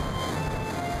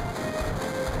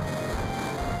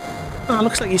 Ah, oh,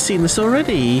 looks like you've seen this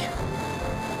already.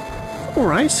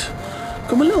 Alright.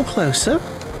 Come a little closer.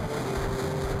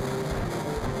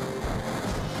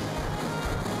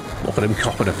 Look at him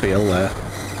copping a feel there.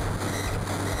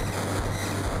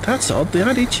 That's odd. The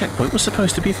ID checkpoint was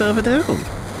supposed to be further down.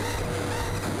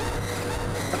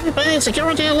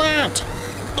 Security alert!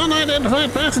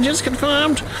 Unidentified passengers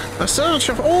confirmed. A search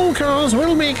of all cars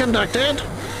will be conducted.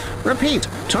 Repeat,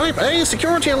 type A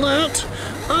security alert.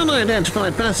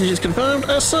 Unidentified passengers confirmed.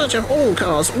 A search of all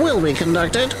cars will be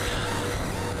conducted.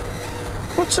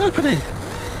 What's happening?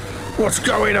 What's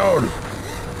going on?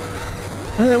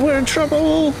 We're in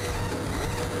trouble.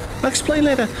 I'll explain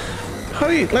later.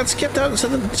 Hurry, let's get down to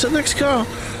the next car.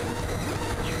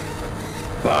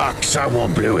 Fuck,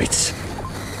 someone blew it.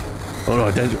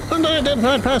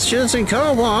 Unidentified passengers in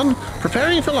car 1,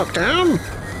 preparing for lockdown.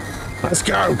 Let's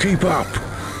go, keep up.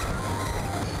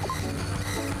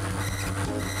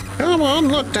 Car 1,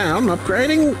 lockdown,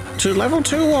 upgrading to level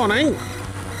 2 warning.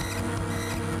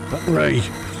 Hurry.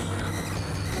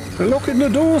 Look in the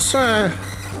door, sir.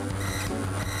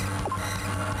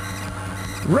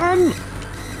 Run!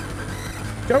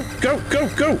 Go, go, go,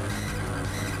 go!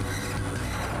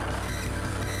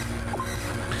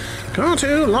 Car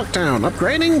 2, lockdown,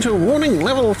 upgrading to warning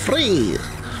level 3.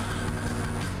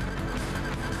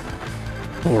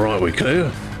 Alright, we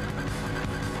clear?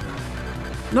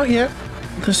 Not yet.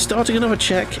 They're starting another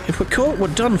check. If we're caught, we're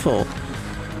done for.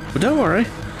 But don't worry.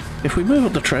 If we move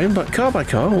up the train, but car by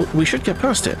car, we should get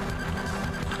past it.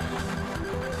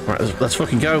 Right, let's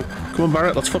fucking go. Come on,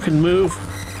 Barrett, let's fucking move.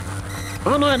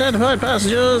 Unidentified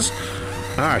passengers.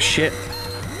 Ah, shit.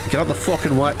 Get out the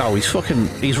fucking way. Oh,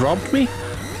 he's robbed me?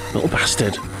 Little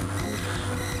bastard.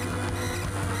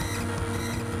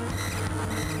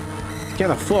 Get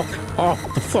the fuck off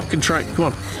the fucking train. Come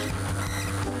on.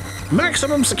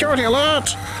 Maximum security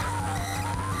alert.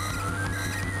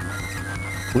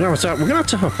 We're gonna have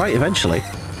to have a fight eventually.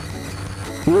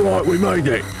 Alright, we made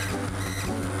it.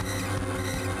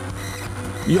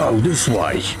 Yo, this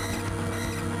way.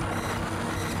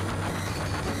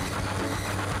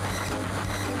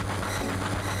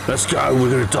 Let's go,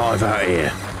 we're gonna dive out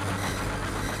here.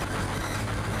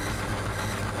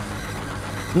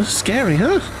 That's scary,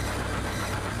 huh?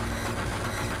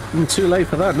 Too late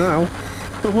for that now.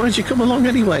 But why did you come along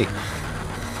anyway?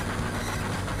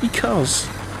 Because.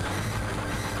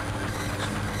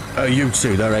 Oh, you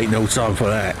two, there ain't no time for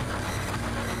that.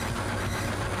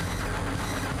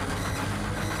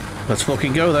 Let's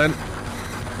fucking go then.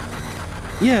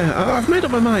 Yeah, I've made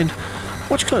up my mind.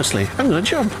 Watch closely. I'm gonna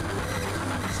jump.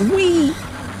 Whee!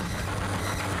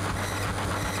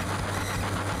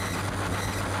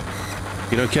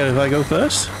 You don't care if I go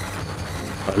first?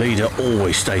 A leader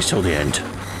always stays till the end.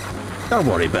 Don't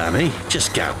worry about me.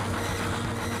 Just go.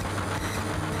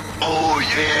 Oh,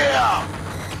 yeah!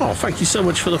 Oh, thank you so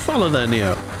much for the follow there,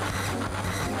 Neo.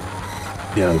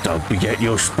 Yo, don't forget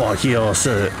your spiky arse.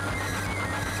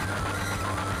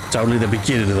 It's only the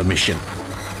beginning of the mission.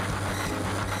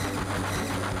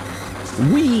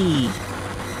 Whee!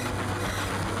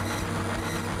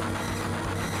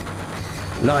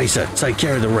 Liza, take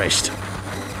care of the rest.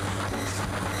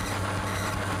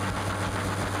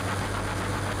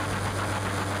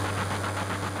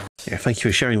 Yeah, thank you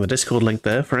for sharing the Discord link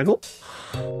there, Fraggle.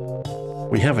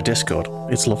 We have a Discord.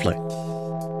 It's lovely.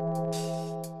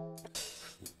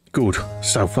 Good.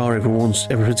 So far,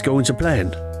 everything's going to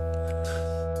plan.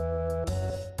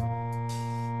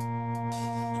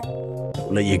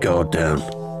 let your guard down.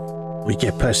 We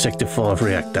get past Sector 5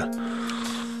 reactor.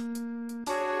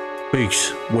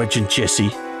 Biggs, Wedge and Jesse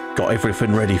got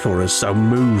everything ready for us, so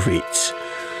move it.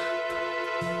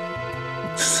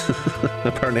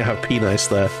 Apparently I have P-Nice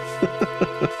there.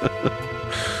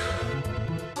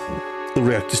 The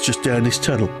reactor's just down this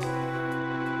tunnel.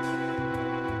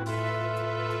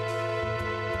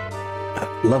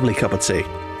 Lovely cup of tea.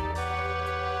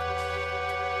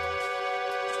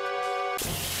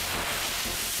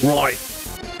 Right,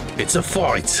 it's a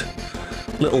fight.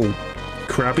 Little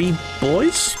crabby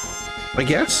boys, I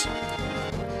guess.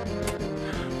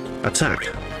 Attack.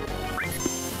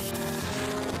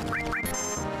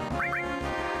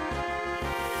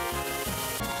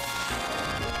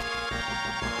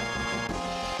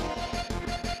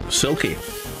 Silky.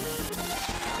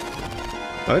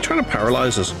 Are they trying to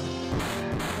paralyze us?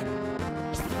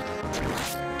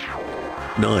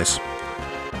 Nice.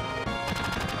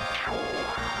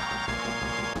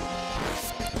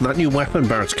 That new weapon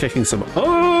Barrett's kicking some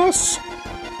ass!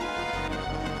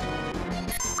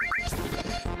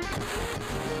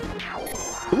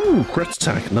 Ooh, crit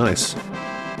attack, nice.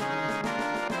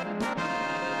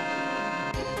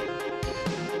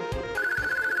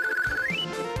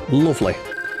 Lovely.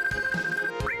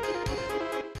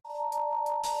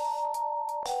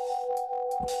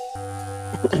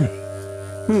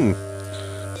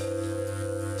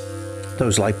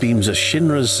 Those light beams are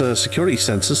Shinra's security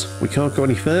sensors. We can't go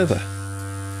any further.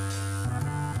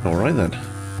 Alright then.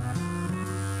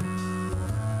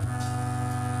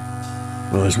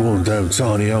 Well, there's one down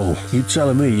tiny hole. You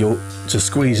telling me you're to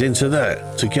squeeze into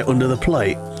that to get under the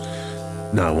plate?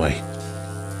 No way.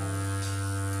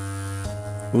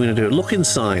 We're gonna do it. Look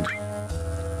inside.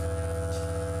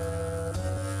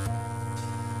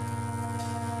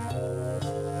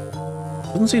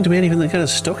 Doesn't seem to be anything that kind of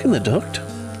stuck in the duct.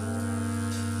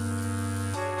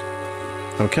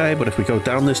 Okay, but if we go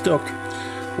down this duct,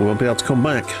 we won't be able to come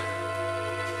back.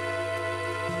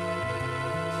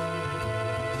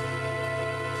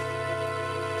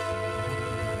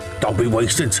 Don't be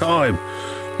wasting time.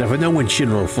 Never know when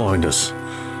Shinra will find us.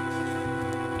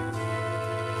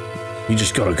 You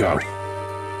just gotta go.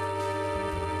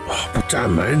 Oh, but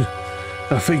damn, man.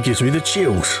 That thing gives me the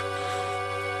chills.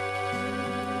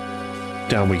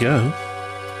 Down we go.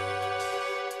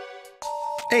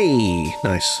 Hey,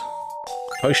 nice.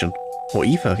 Potion. Or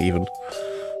ether, even.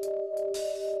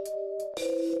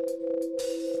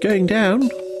 Going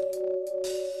down.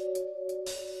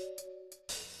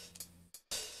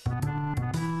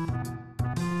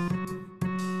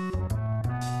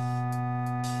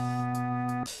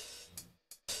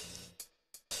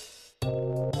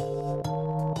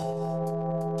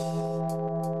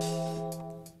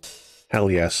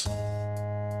 Hell yes.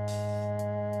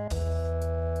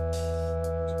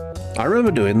 I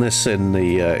remember doing this in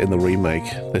the remake,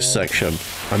 this section,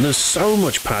 and there's so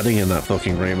much padding in that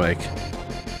fucking remake.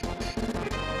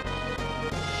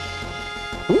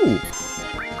 Ooh,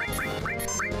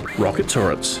 rocket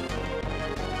turrets.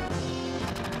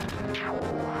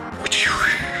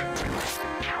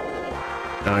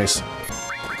 Nice.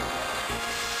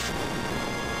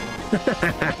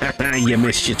 You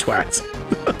missed your twat.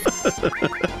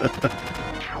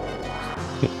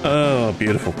 Oh,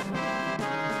 beautiful.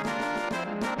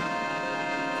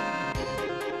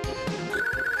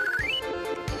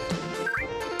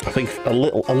 I think a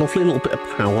lovely little bit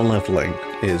of power leveling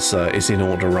is in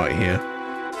order right here.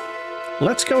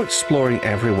 Let's go exploring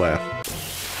everywhere.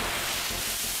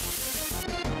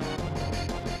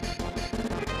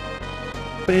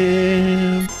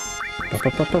 Bam.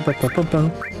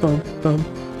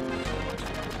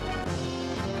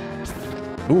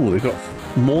 Ooh, we've got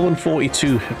more than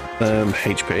 42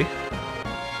 HP.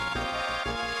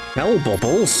 Hell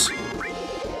bubbles.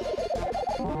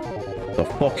 The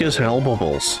fuck is hell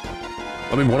bubbles?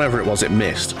 I mean, whatever it was, it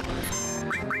missed.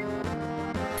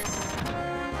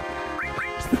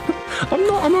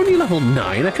 I'm only level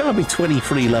 9. I can't be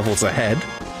 23 levels ahead.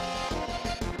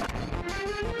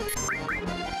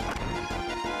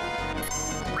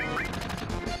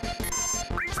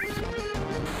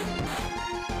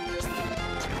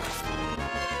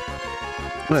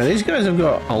 Man, these guys have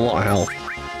got a lot of health.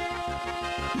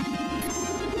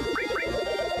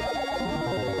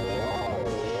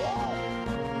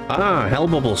 Ah, Hell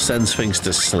Bubble sends things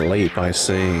to sleep, I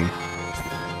see.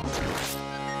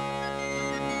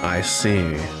 I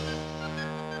see.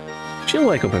 She'll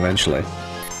wake up eventually.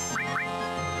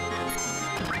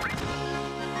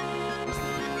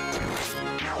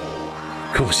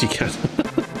 Of course you can.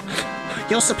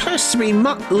 You're supposed to be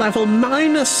level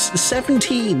minus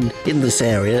 17 in this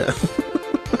area.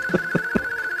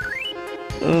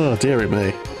 Oh, dearie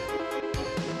me.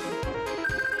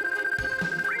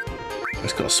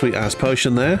 It's got a sweet-ass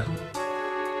potion there.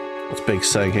 What's Big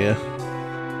saying here?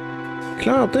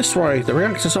 Cloud, this way. The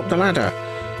reactor's up the ladder.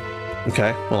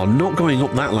 Okay, well, I'm not going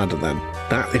up that ladder then.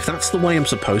 If that's the way I'm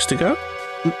supposed to go,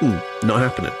 not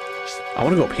happening. I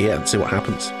want to go up here and see what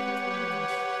happens.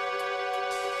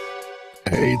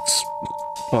 AIDS.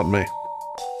 Pardon me.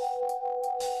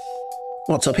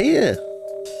 What's up here?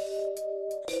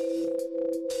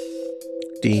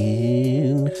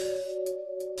 Dean.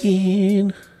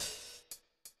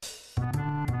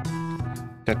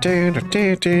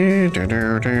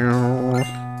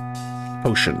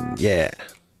 Potion, yeah.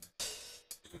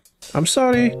 I'm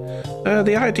sorry,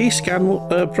 the ID scan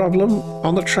problem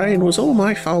on the train was all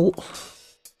my fault.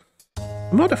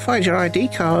 I modified your ID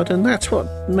card and that's what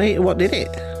did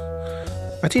it.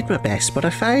 I did my best, but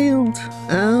I failed.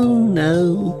 Oh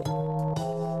no.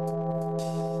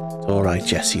 It's alright,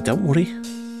 Jesse, don't worry.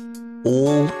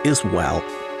 All is well.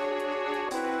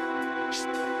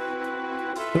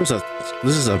 This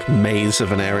is a maze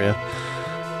of an area.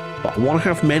 But I want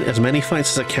to have as many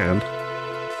fights as I can.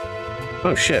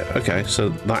 Oh shit, okay, so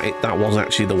that was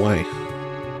actually the way. I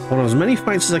want to have as many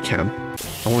fights as I can.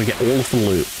 I want to get all of the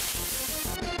loot.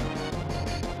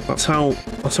 That's how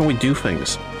we do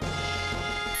things.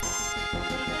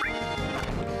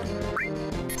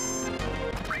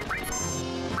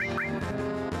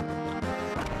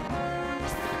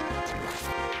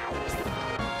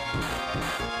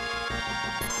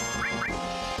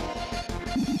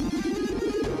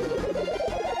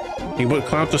 You put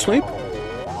Cloud to sleep?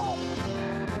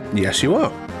 Yes, you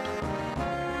are.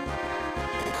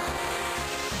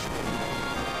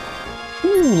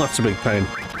 Ooh, that's a big pain.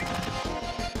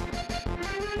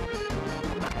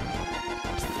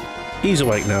 He's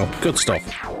awake now. Good stuff.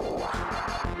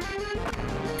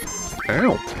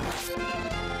 Ow.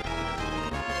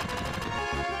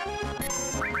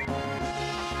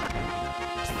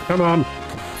 Come on.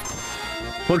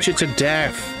 Punch it to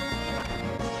death.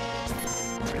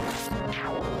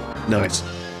 Nice.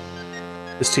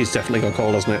 This tea's definitely gone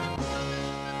cold, hasn't it?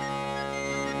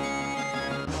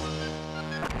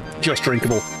 Just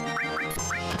drinkable.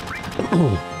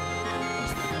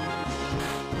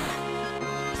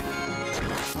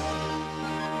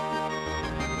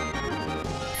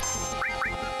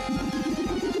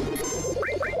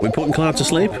 We putting Cloud to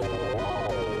sleep?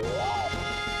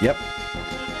 Yep.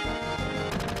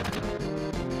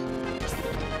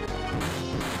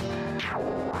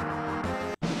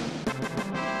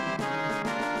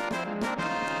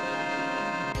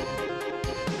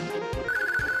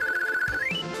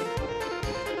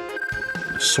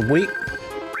 Sweet.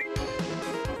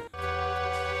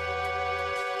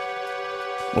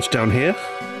 What's down here?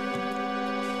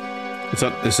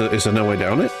 Is there no way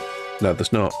down it? No,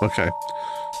 there's not. Okay.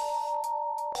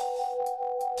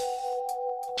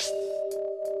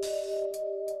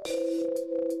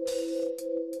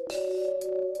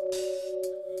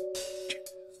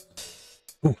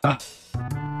 Ooh, ah.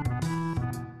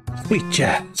 Sweet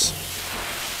jazz.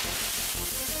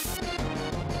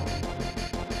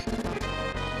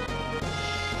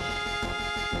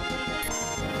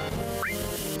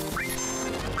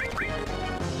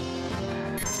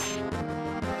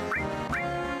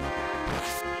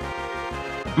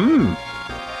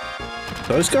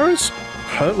 Those guys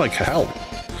hurt like hell.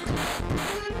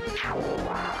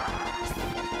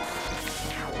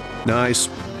 Nice.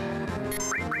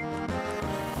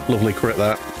 Lovely crit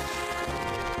that.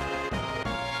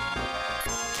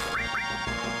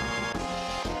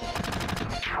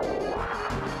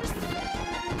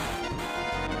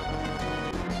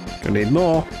 Gonna need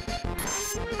more.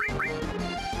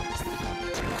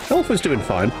 Health is doing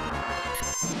fine.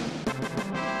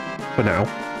 For now.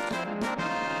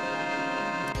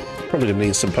 Probably gonna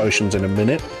need some potions in a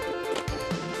minute.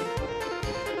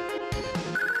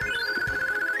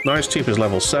 Nice, Tifa's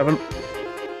level 7.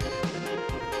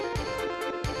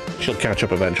 She'll catch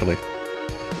up eventually.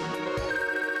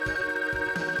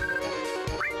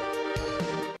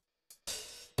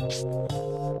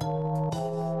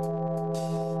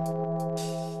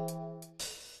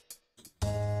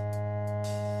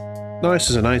 Nice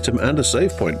as an item and a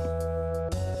save point.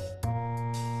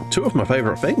 Two of my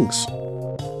favourite things.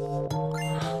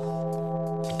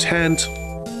 Tent.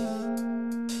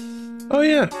 Oh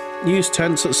yeah, you use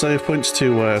tents at save points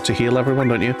to heal everyone,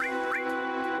 don't you?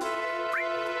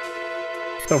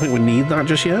 Don't think we need that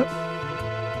just yet.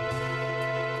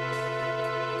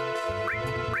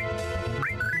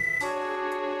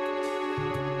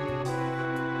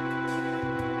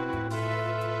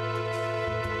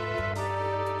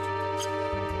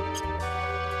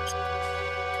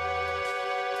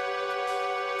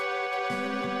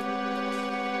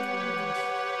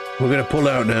 We're gonna pull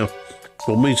out now.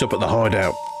 We'll meet up at the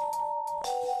hideout.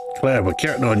 Claire, we're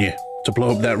counting on you to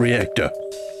blow up that reactor.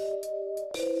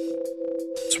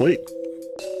 Sweet.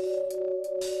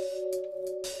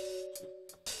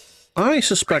 I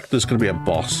suspect there's gonna be a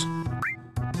boss.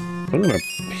 I'm gonna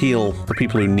heal the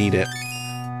people who need it.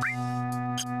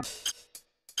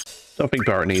 Don't think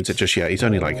Barrett needs it just yet. He's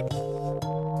only like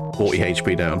 40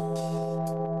 HP down.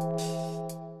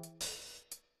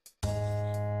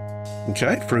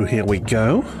 Okay, through here we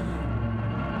go.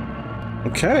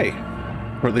 Okay,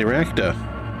 we're at the reactor.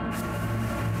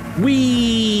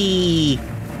 Whee!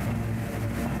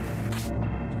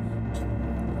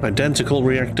 Identical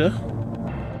reactor.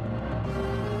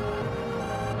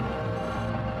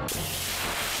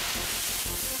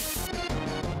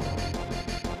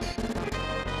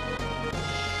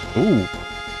 Ooh.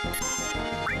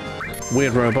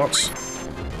 Weird robots.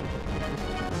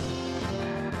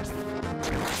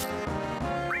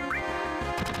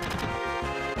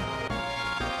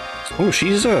 Oh,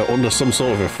 she's under some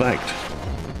sort of effect.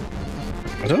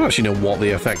 I don't actually know what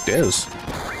the effect is.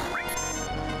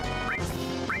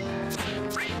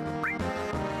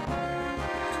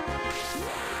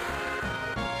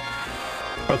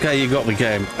 Okay, you got the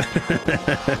game.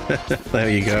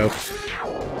 There you go.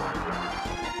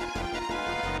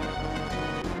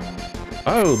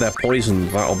 Oh, they're poisoned.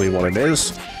 That'll be what it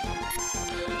is.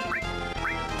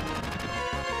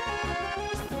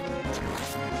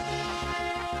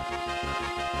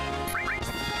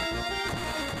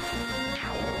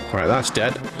 Right, that's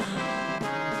dead.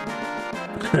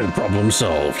 Problem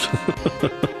solved.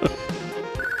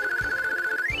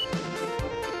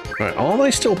 Right, are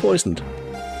they still poisoned?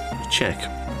 Check.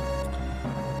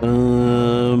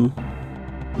 No,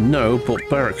 but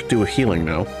Barrett could do a healing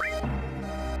now.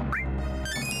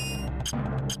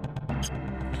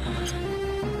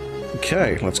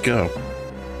 Okay, let's go.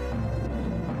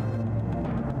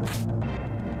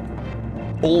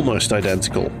 Almost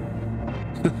identical.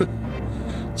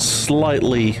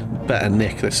 Slightly better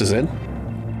nick this is in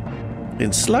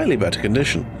slightly better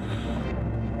condition.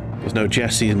 There's no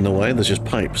Jesse in the way, there's just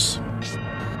pipes.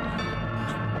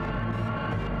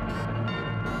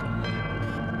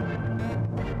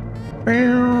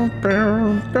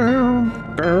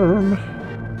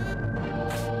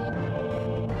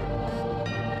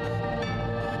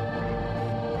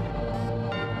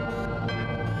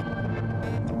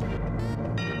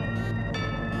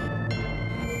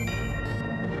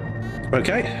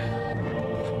 Okay,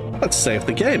 let's save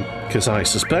the game, because I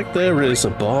suspect there is a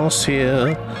boss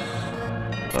here.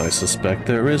 I suspect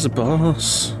there is a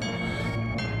boss.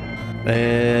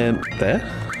 And there.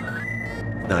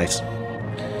 Nice.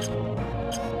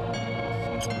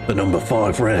 The number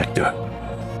 5 reactor.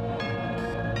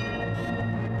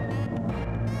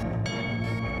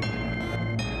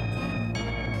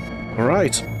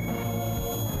 Alright.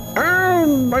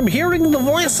 I'm hearing the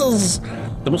voices!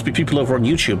 There must be people over on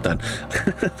YouTube then.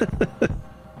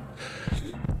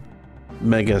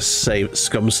 Mega save,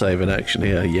 scum save in action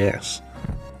here, yes.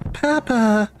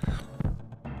 Papa!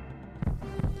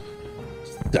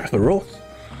 Sephiroth?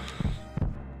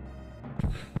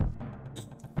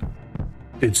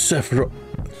 Did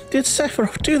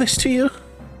Sephiroth do this to you?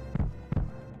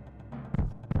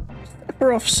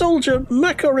 Sephiroth, Soldier,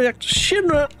 Mako Reactor,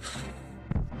 Shinra!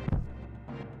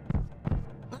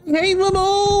 I hate them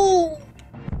all!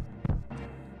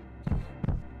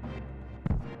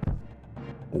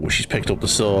 Oh, she's picked up the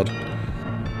sword.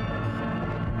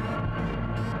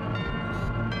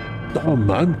 Oh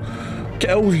man, get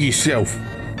over yourself.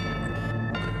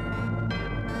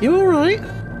 You alright?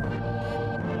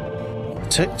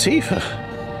 Tifa?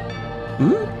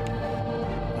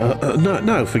 Hmm?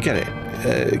 No, forget it.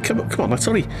 Come on, let's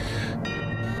only...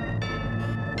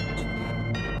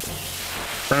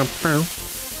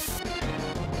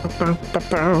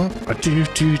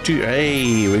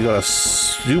 Hey, we got a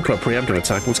super preemptive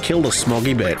attack. Let's kill the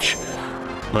smoggy bitch.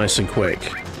 Nice and quick.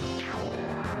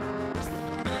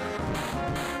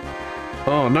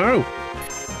 Oh no!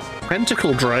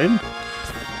 Tentacle drain.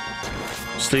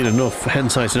 Just need enough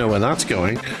hentai to know where that's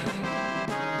going.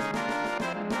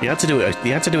 He had to do it. He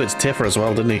had to do it to Tifa as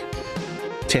well, didn't he?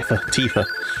 Tifa.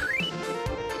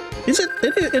 Is it?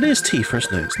 It is Tifa,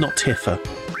 isn't it? It's not Tifa.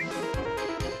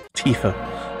 Tifa.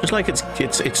 Just like it's.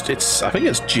 I think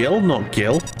it's Jill, not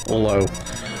Gil. Although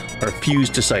I refuse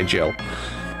to say Jill.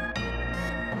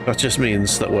 That just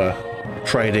means that we're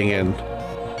trading in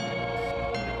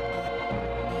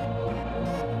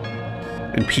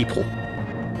people.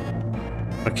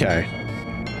 Okay.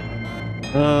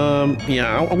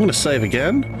 Yeah, I'm going to save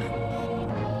again.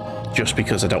 Just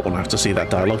because I don't want to have to see that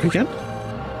dialogue again.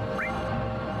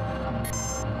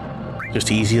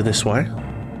 Just easier this way.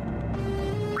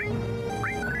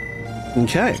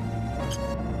 Okay.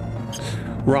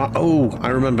 Right, oh, I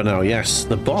remember now, yes.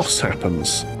 The boss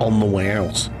happens on the way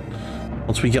out.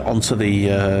 Once we get onto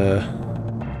the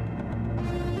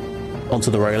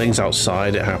railings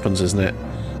outside, it happens, isn't it?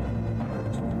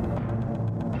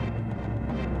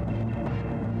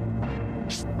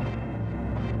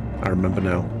 I remember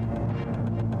now.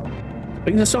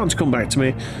 Things are starting to come back to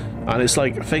me, and it's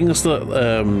like things that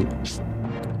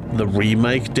the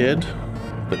remake did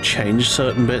that changed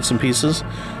certain bits and pieces,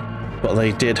 but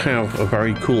they did have a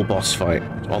very cool boss fight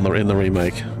in the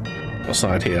remake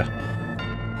aside here,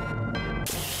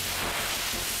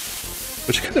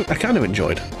 which I kind of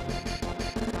enjoyed.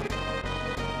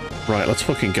 Right, let's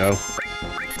fucking go.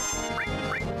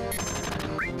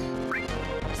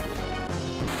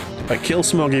 Right, kill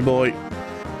Smoggy Boy.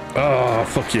 Oh,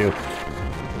 fuck you.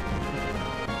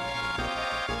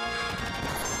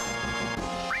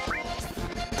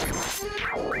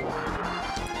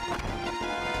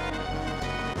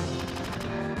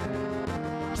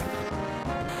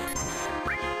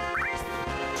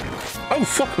 Oh,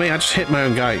 fuck me, I just hit my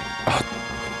own guy. Oh,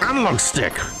 analog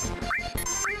stick.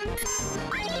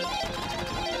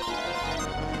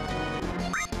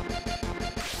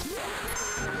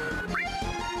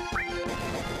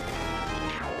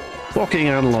 Fucking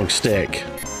analog stick.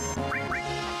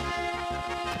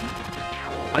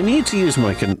 I need to use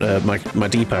my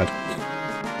D-pad.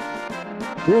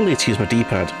 I really need to use my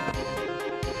D-pad.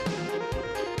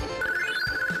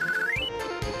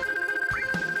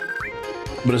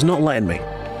 But it's not letting me.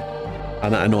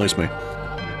 And that annoys me.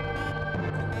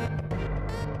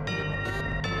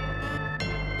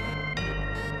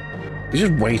 It's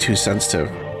just way too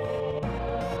sensitive.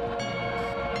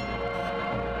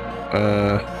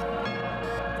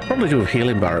 Probably do a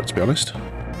healing Barret, to be honest.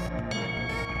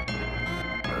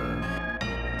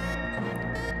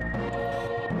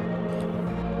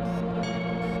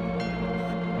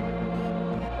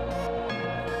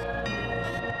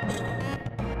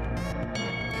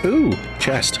 Ooh,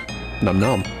 chest. Nom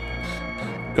nom.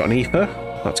 Got an ether.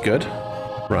 That's good.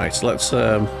 Right, so let's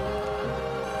I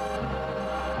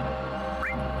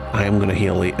am gonna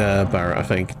heal the Barret, I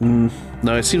think.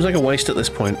 No, it seems like a waste at this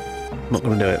point. Not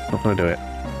gonna do it. Not gonna do it.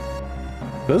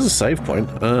 There's a save point.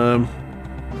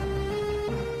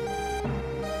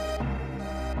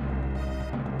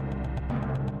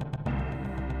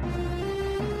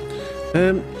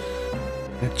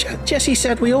 Jesse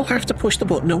said we all have to push the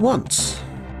button at once.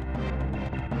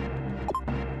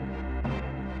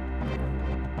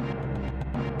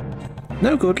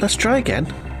 No good, let's try again.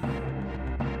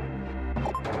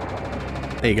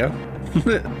 There you go.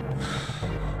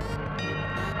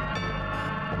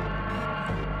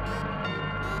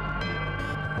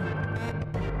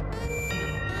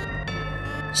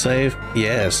 Save?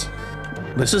 Yes.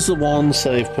 This is the one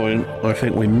save point I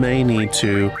think we may need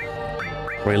to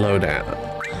reload at.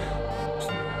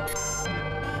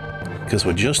 Because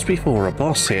we're just before a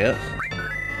boss here.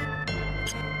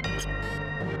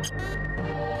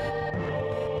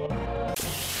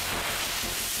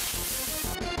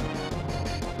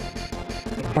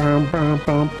 Bum, bum,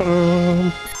 bum,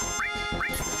 bum.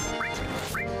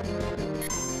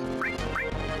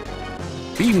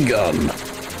 Beam gun.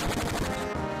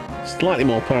 Slightly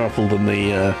more powerful than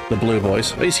the blue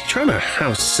boys. Is he trying to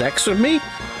have sex with me?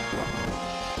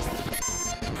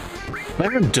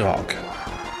 Bad dog.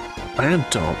 Bad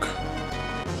dog.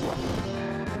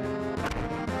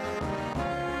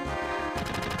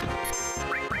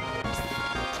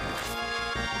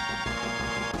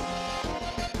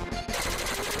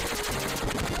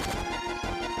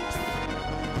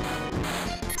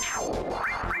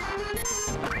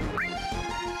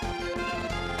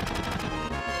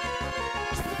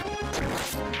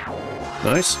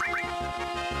 Nice.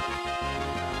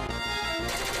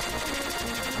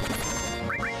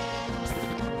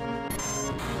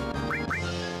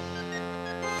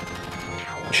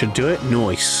 Should do it.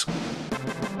 Nice.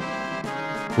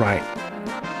 Right.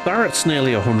 Barret's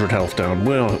nearly 100 health down.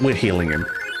 We're healing him.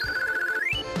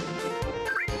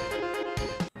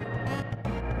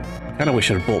 Kinda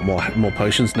wish I'd bought more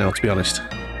potions now, to be honest.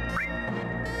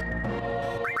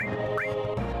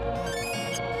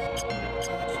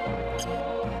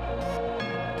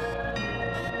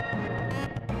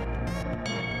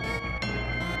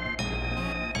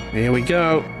 Here we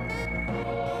go.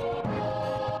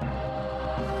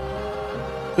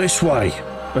 This way.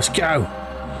 Let's go.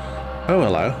 Oh,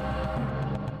 hello.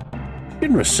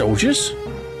 Shinra soldiers.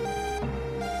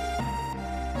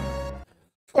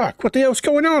 Fuck, what the hell's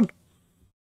going on?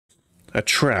 A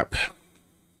trap.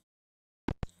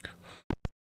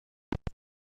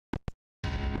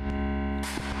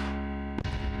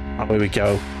 Oh, here we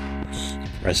go.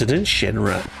 Resident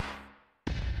Shinra.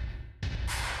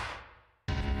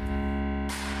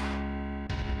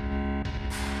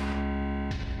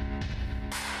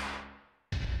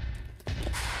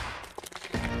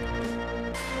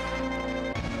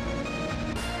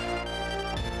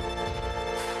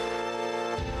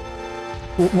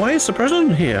 Why is the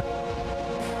president here?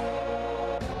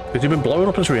 Has he been blowing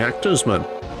up his reactors, man?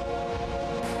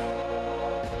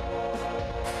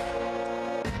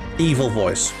 Evil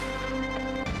voice.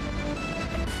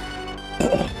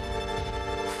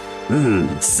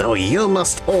 So you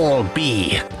must all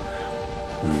be...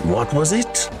 What was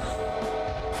it?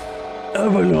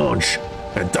 Avalanche!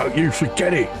 And don't you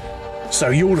forget it! So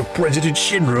you're the President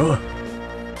Shinra?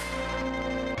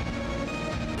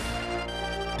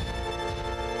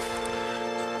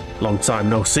 Long time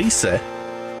no see, sir.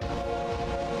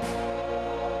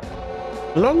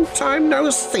 Long time no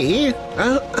see.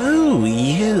 Oh,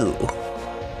 you.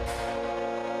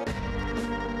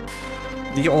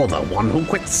 You're the one who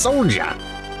quit Soldier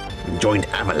and joined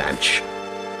Avalanche.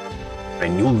 I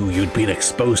knew you'd been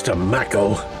exposed to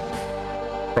Mako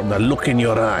from the look in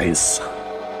your eyes.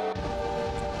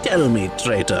 Tell me,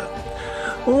 traitor,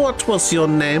 what was your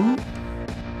name?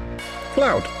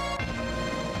 Cloud.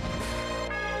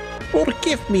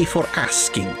 Forgive me for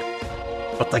asking,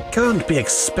 but I can't be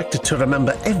expected to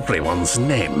remember everyone's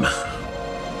name.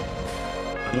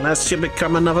 Unless you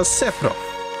become another Sephiroth.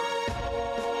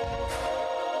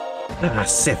 Ah,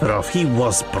 Sephiroth, he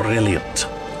was brilliant.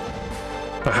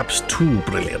 Perhaps too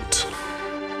brilliant.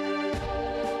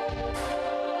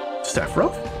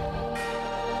 Sephiroth?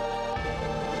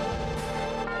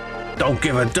 Don't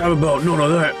give a damn about none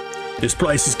of that. This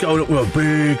place is going up with a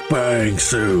big bang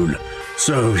soon.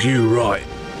 Serves you right.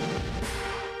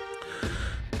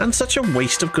 And such a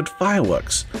waste of good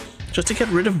fireworks, just to get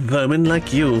rid of vermin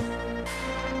like you.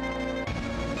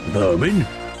 Vermin?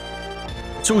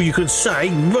 That's all you can say,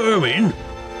 vermin?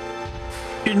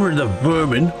 Getting rid of the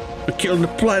vermin for killing the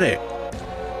planet.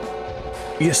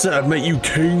 Yes, that'd make you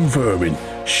king vermin.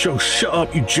 So shut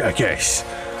up, you jackass.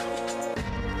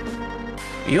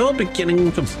 You're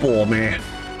beginning to bore me.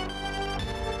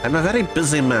 I'm a very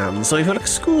busy man, so if you'll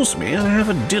excuse me, I have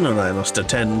a dinner I must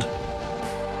attend.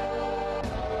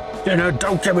 Dinner,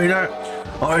 don't give me that.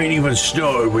 I ain't even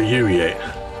started with you yet.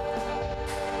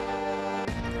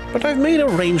 But I've made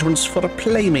arrangements for a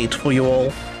playmate for you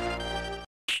all.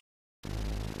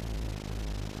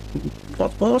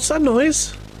 What's that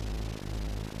noise?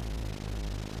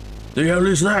 The hell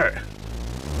is that?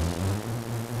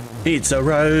 It's a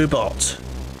robot.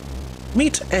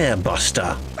 Meet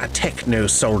Airbuster, a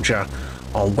techno-soldier.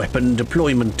 Our weapon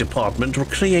deployment department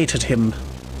created him.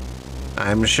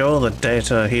 I'm sure the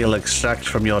data he'll extract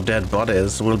from your dead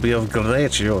bodies will be of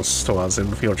great use to us in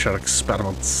future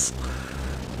experiments.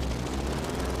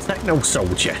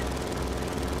 Techno-soldier.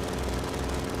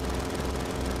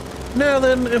 Now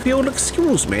then, if you'll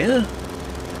excuse me...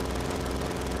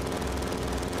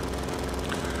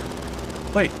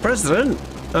 Wait, President?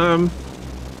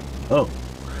 Oh.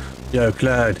 Yo,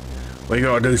 Cloud, we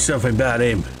gotta do something about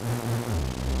him.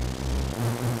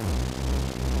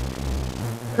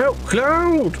 Oh,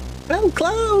 Cloud! Oh,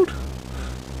 Cloud!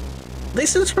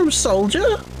 This is from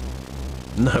Soldier?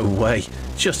 No way,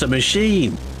 it's just a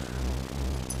machine.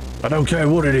 I don't care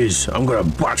what it is, I'm gonna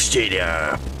bust it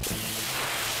up.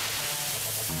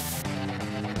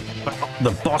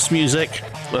 The boss music.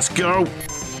 Let's go.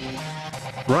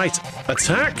 Right,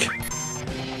 attack.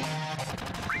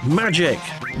 Magic.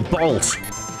 Bolt.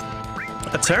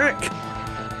 Attack.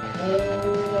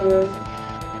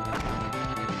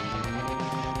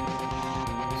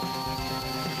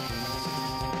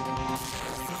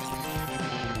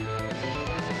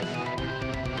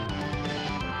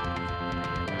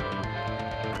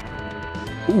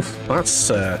 Oof,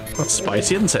 that's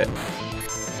spicy, isn't it?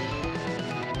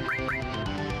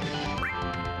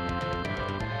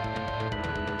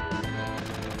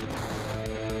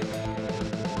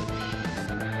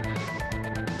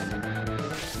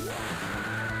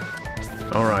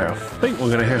 Alright, I think we're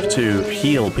going to have to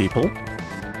heal people.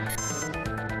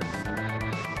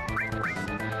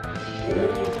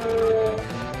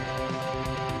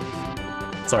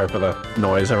 Sorry for the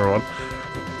noise, everyone.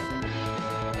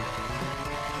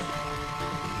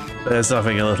 There's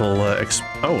nothing a little, oh,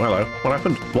 hello. What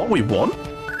happened? What, we won?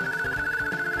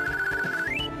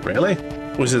 Really?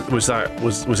 Was it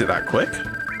that quick?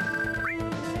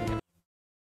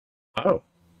 Oh.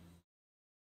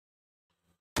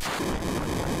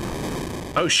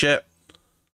 Oh shit.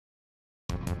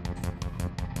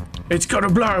 It's gotta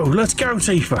blow. Let's go,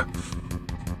 Tifa.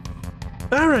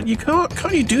 Barrett, you can't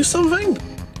you do something?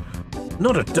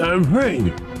 Not a damn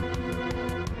thing.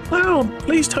 Clown,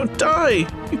 please don't die.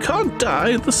 You can't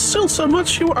die. There's still so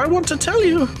much I want to tell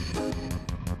you.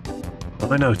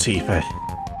 I know, Tifa.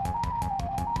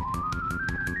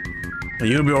 Are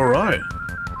you gonna be alright?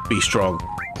 Be strong.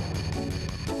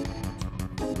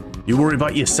 You worry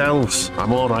about yourselves.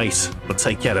 I'm alright, but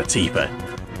take care of Tifa.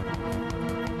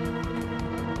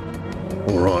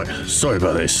 Alright, sorry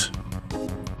about this.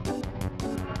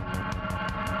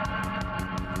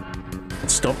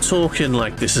 Stop talking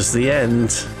like this is the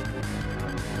end.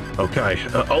 Okay,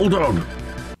 hold on.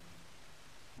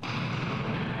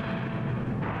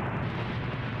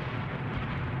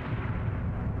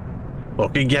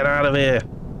 Fucking get out of here.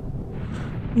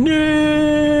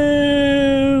 No!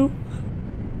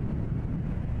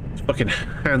 It's fucking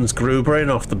Hans Gruber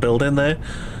off the building there.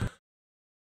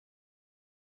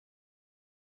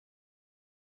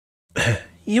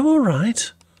 You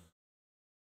alright?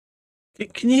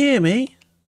 Can you hear me?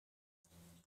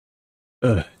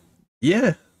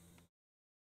 Yeah.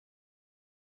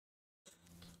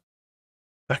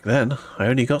 Back then, I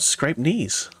only got scraped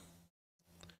knees.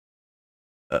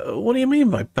 What do you mean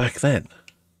by back then?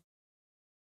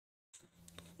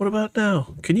 What about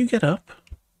now? Can you get up?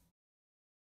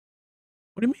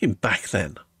 What do you mean back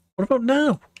then? What about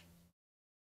now?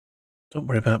 Don't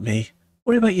worry about me.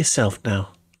 Worry about yourself now.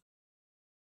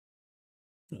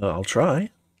 I'll try.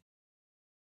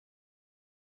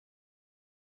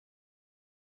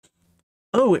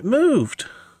 Oh, it moved.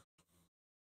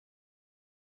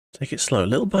 Take it slow,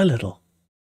 little by little.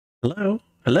 Hello?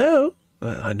 Hello?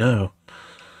 I know.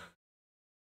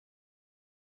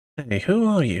 Hey, who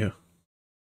are you?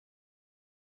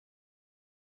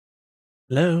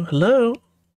 Hello? Hello?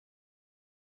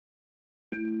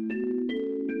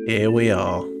 Here we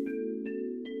are.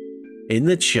 In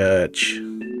the church.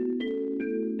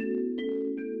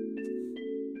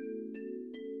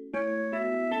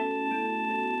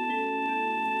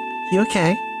 You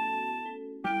okay?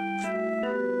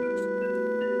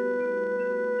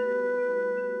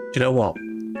 Do you know what?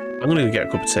 I'm gonna go get a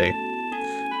cup of tea,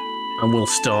 and we'll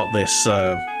start this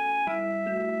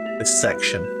this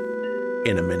section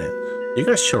in a minute. You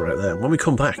guys chill right there. When we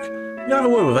come back, we have a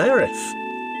word with Aerith.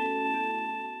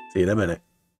 See you in a minute.